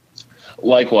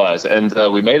 Likewise, and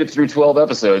we made it through 12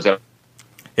 episodes. Yeah,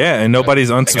 and nobody's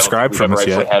unsubscribed from us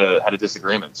yet. Had a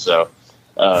disagreement, so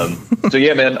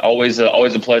yeah, man, always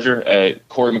a pleasure.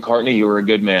 Cory McCartney, you were a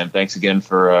good man. Thanks again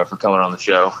for coming on the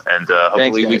show, and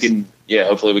hopefully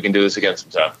we can do this again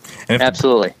sometime. And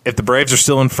absolutely. If the Braves are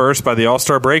still in first by the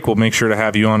All-Star break, we'll make sure to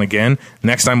have you on again.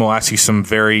 Next time, we'll ask you some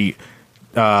very,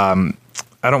 I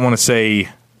don't want to say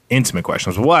intimate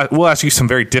questions. We'll ask you some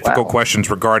very difficult questions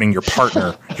regarding your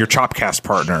partner, your Chopcast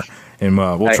partner, and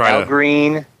we'll try Al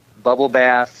Green, bubble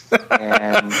bath,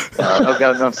 and oh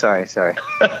god, no, I'm sorry.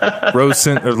 Rose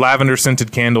scent or lavender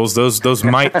scented candles. Those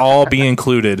might all be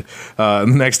included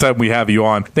next time we have you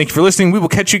on. Thank you for listening. We will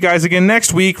catch you guys again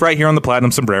next week right here on the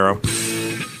Platinum Sombrero.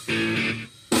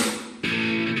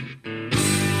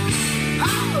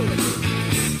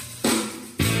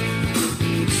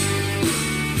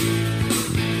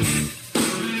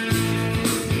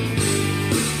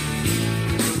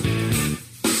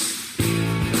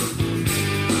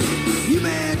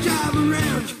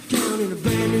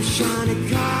 Shiny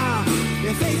car,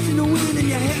 you're facing the wind and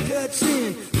your haircut's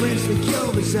in. Friends think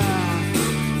you're bizarre.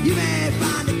 You may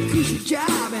find a crucial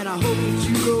job, and I hope that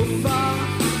you go far.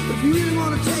 But if you really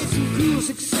want to taste some cool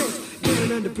success, get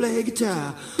learn to play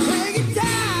guitar. Play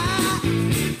guitar.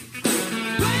 Play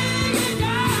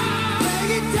guitar. Play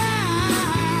guitar.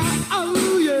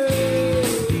 Oh yeah.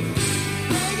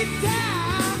 Play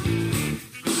guitar.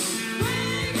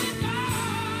 Play guitar.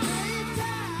 Play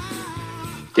guitar.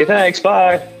 Okay, thanks.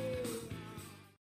 Bye.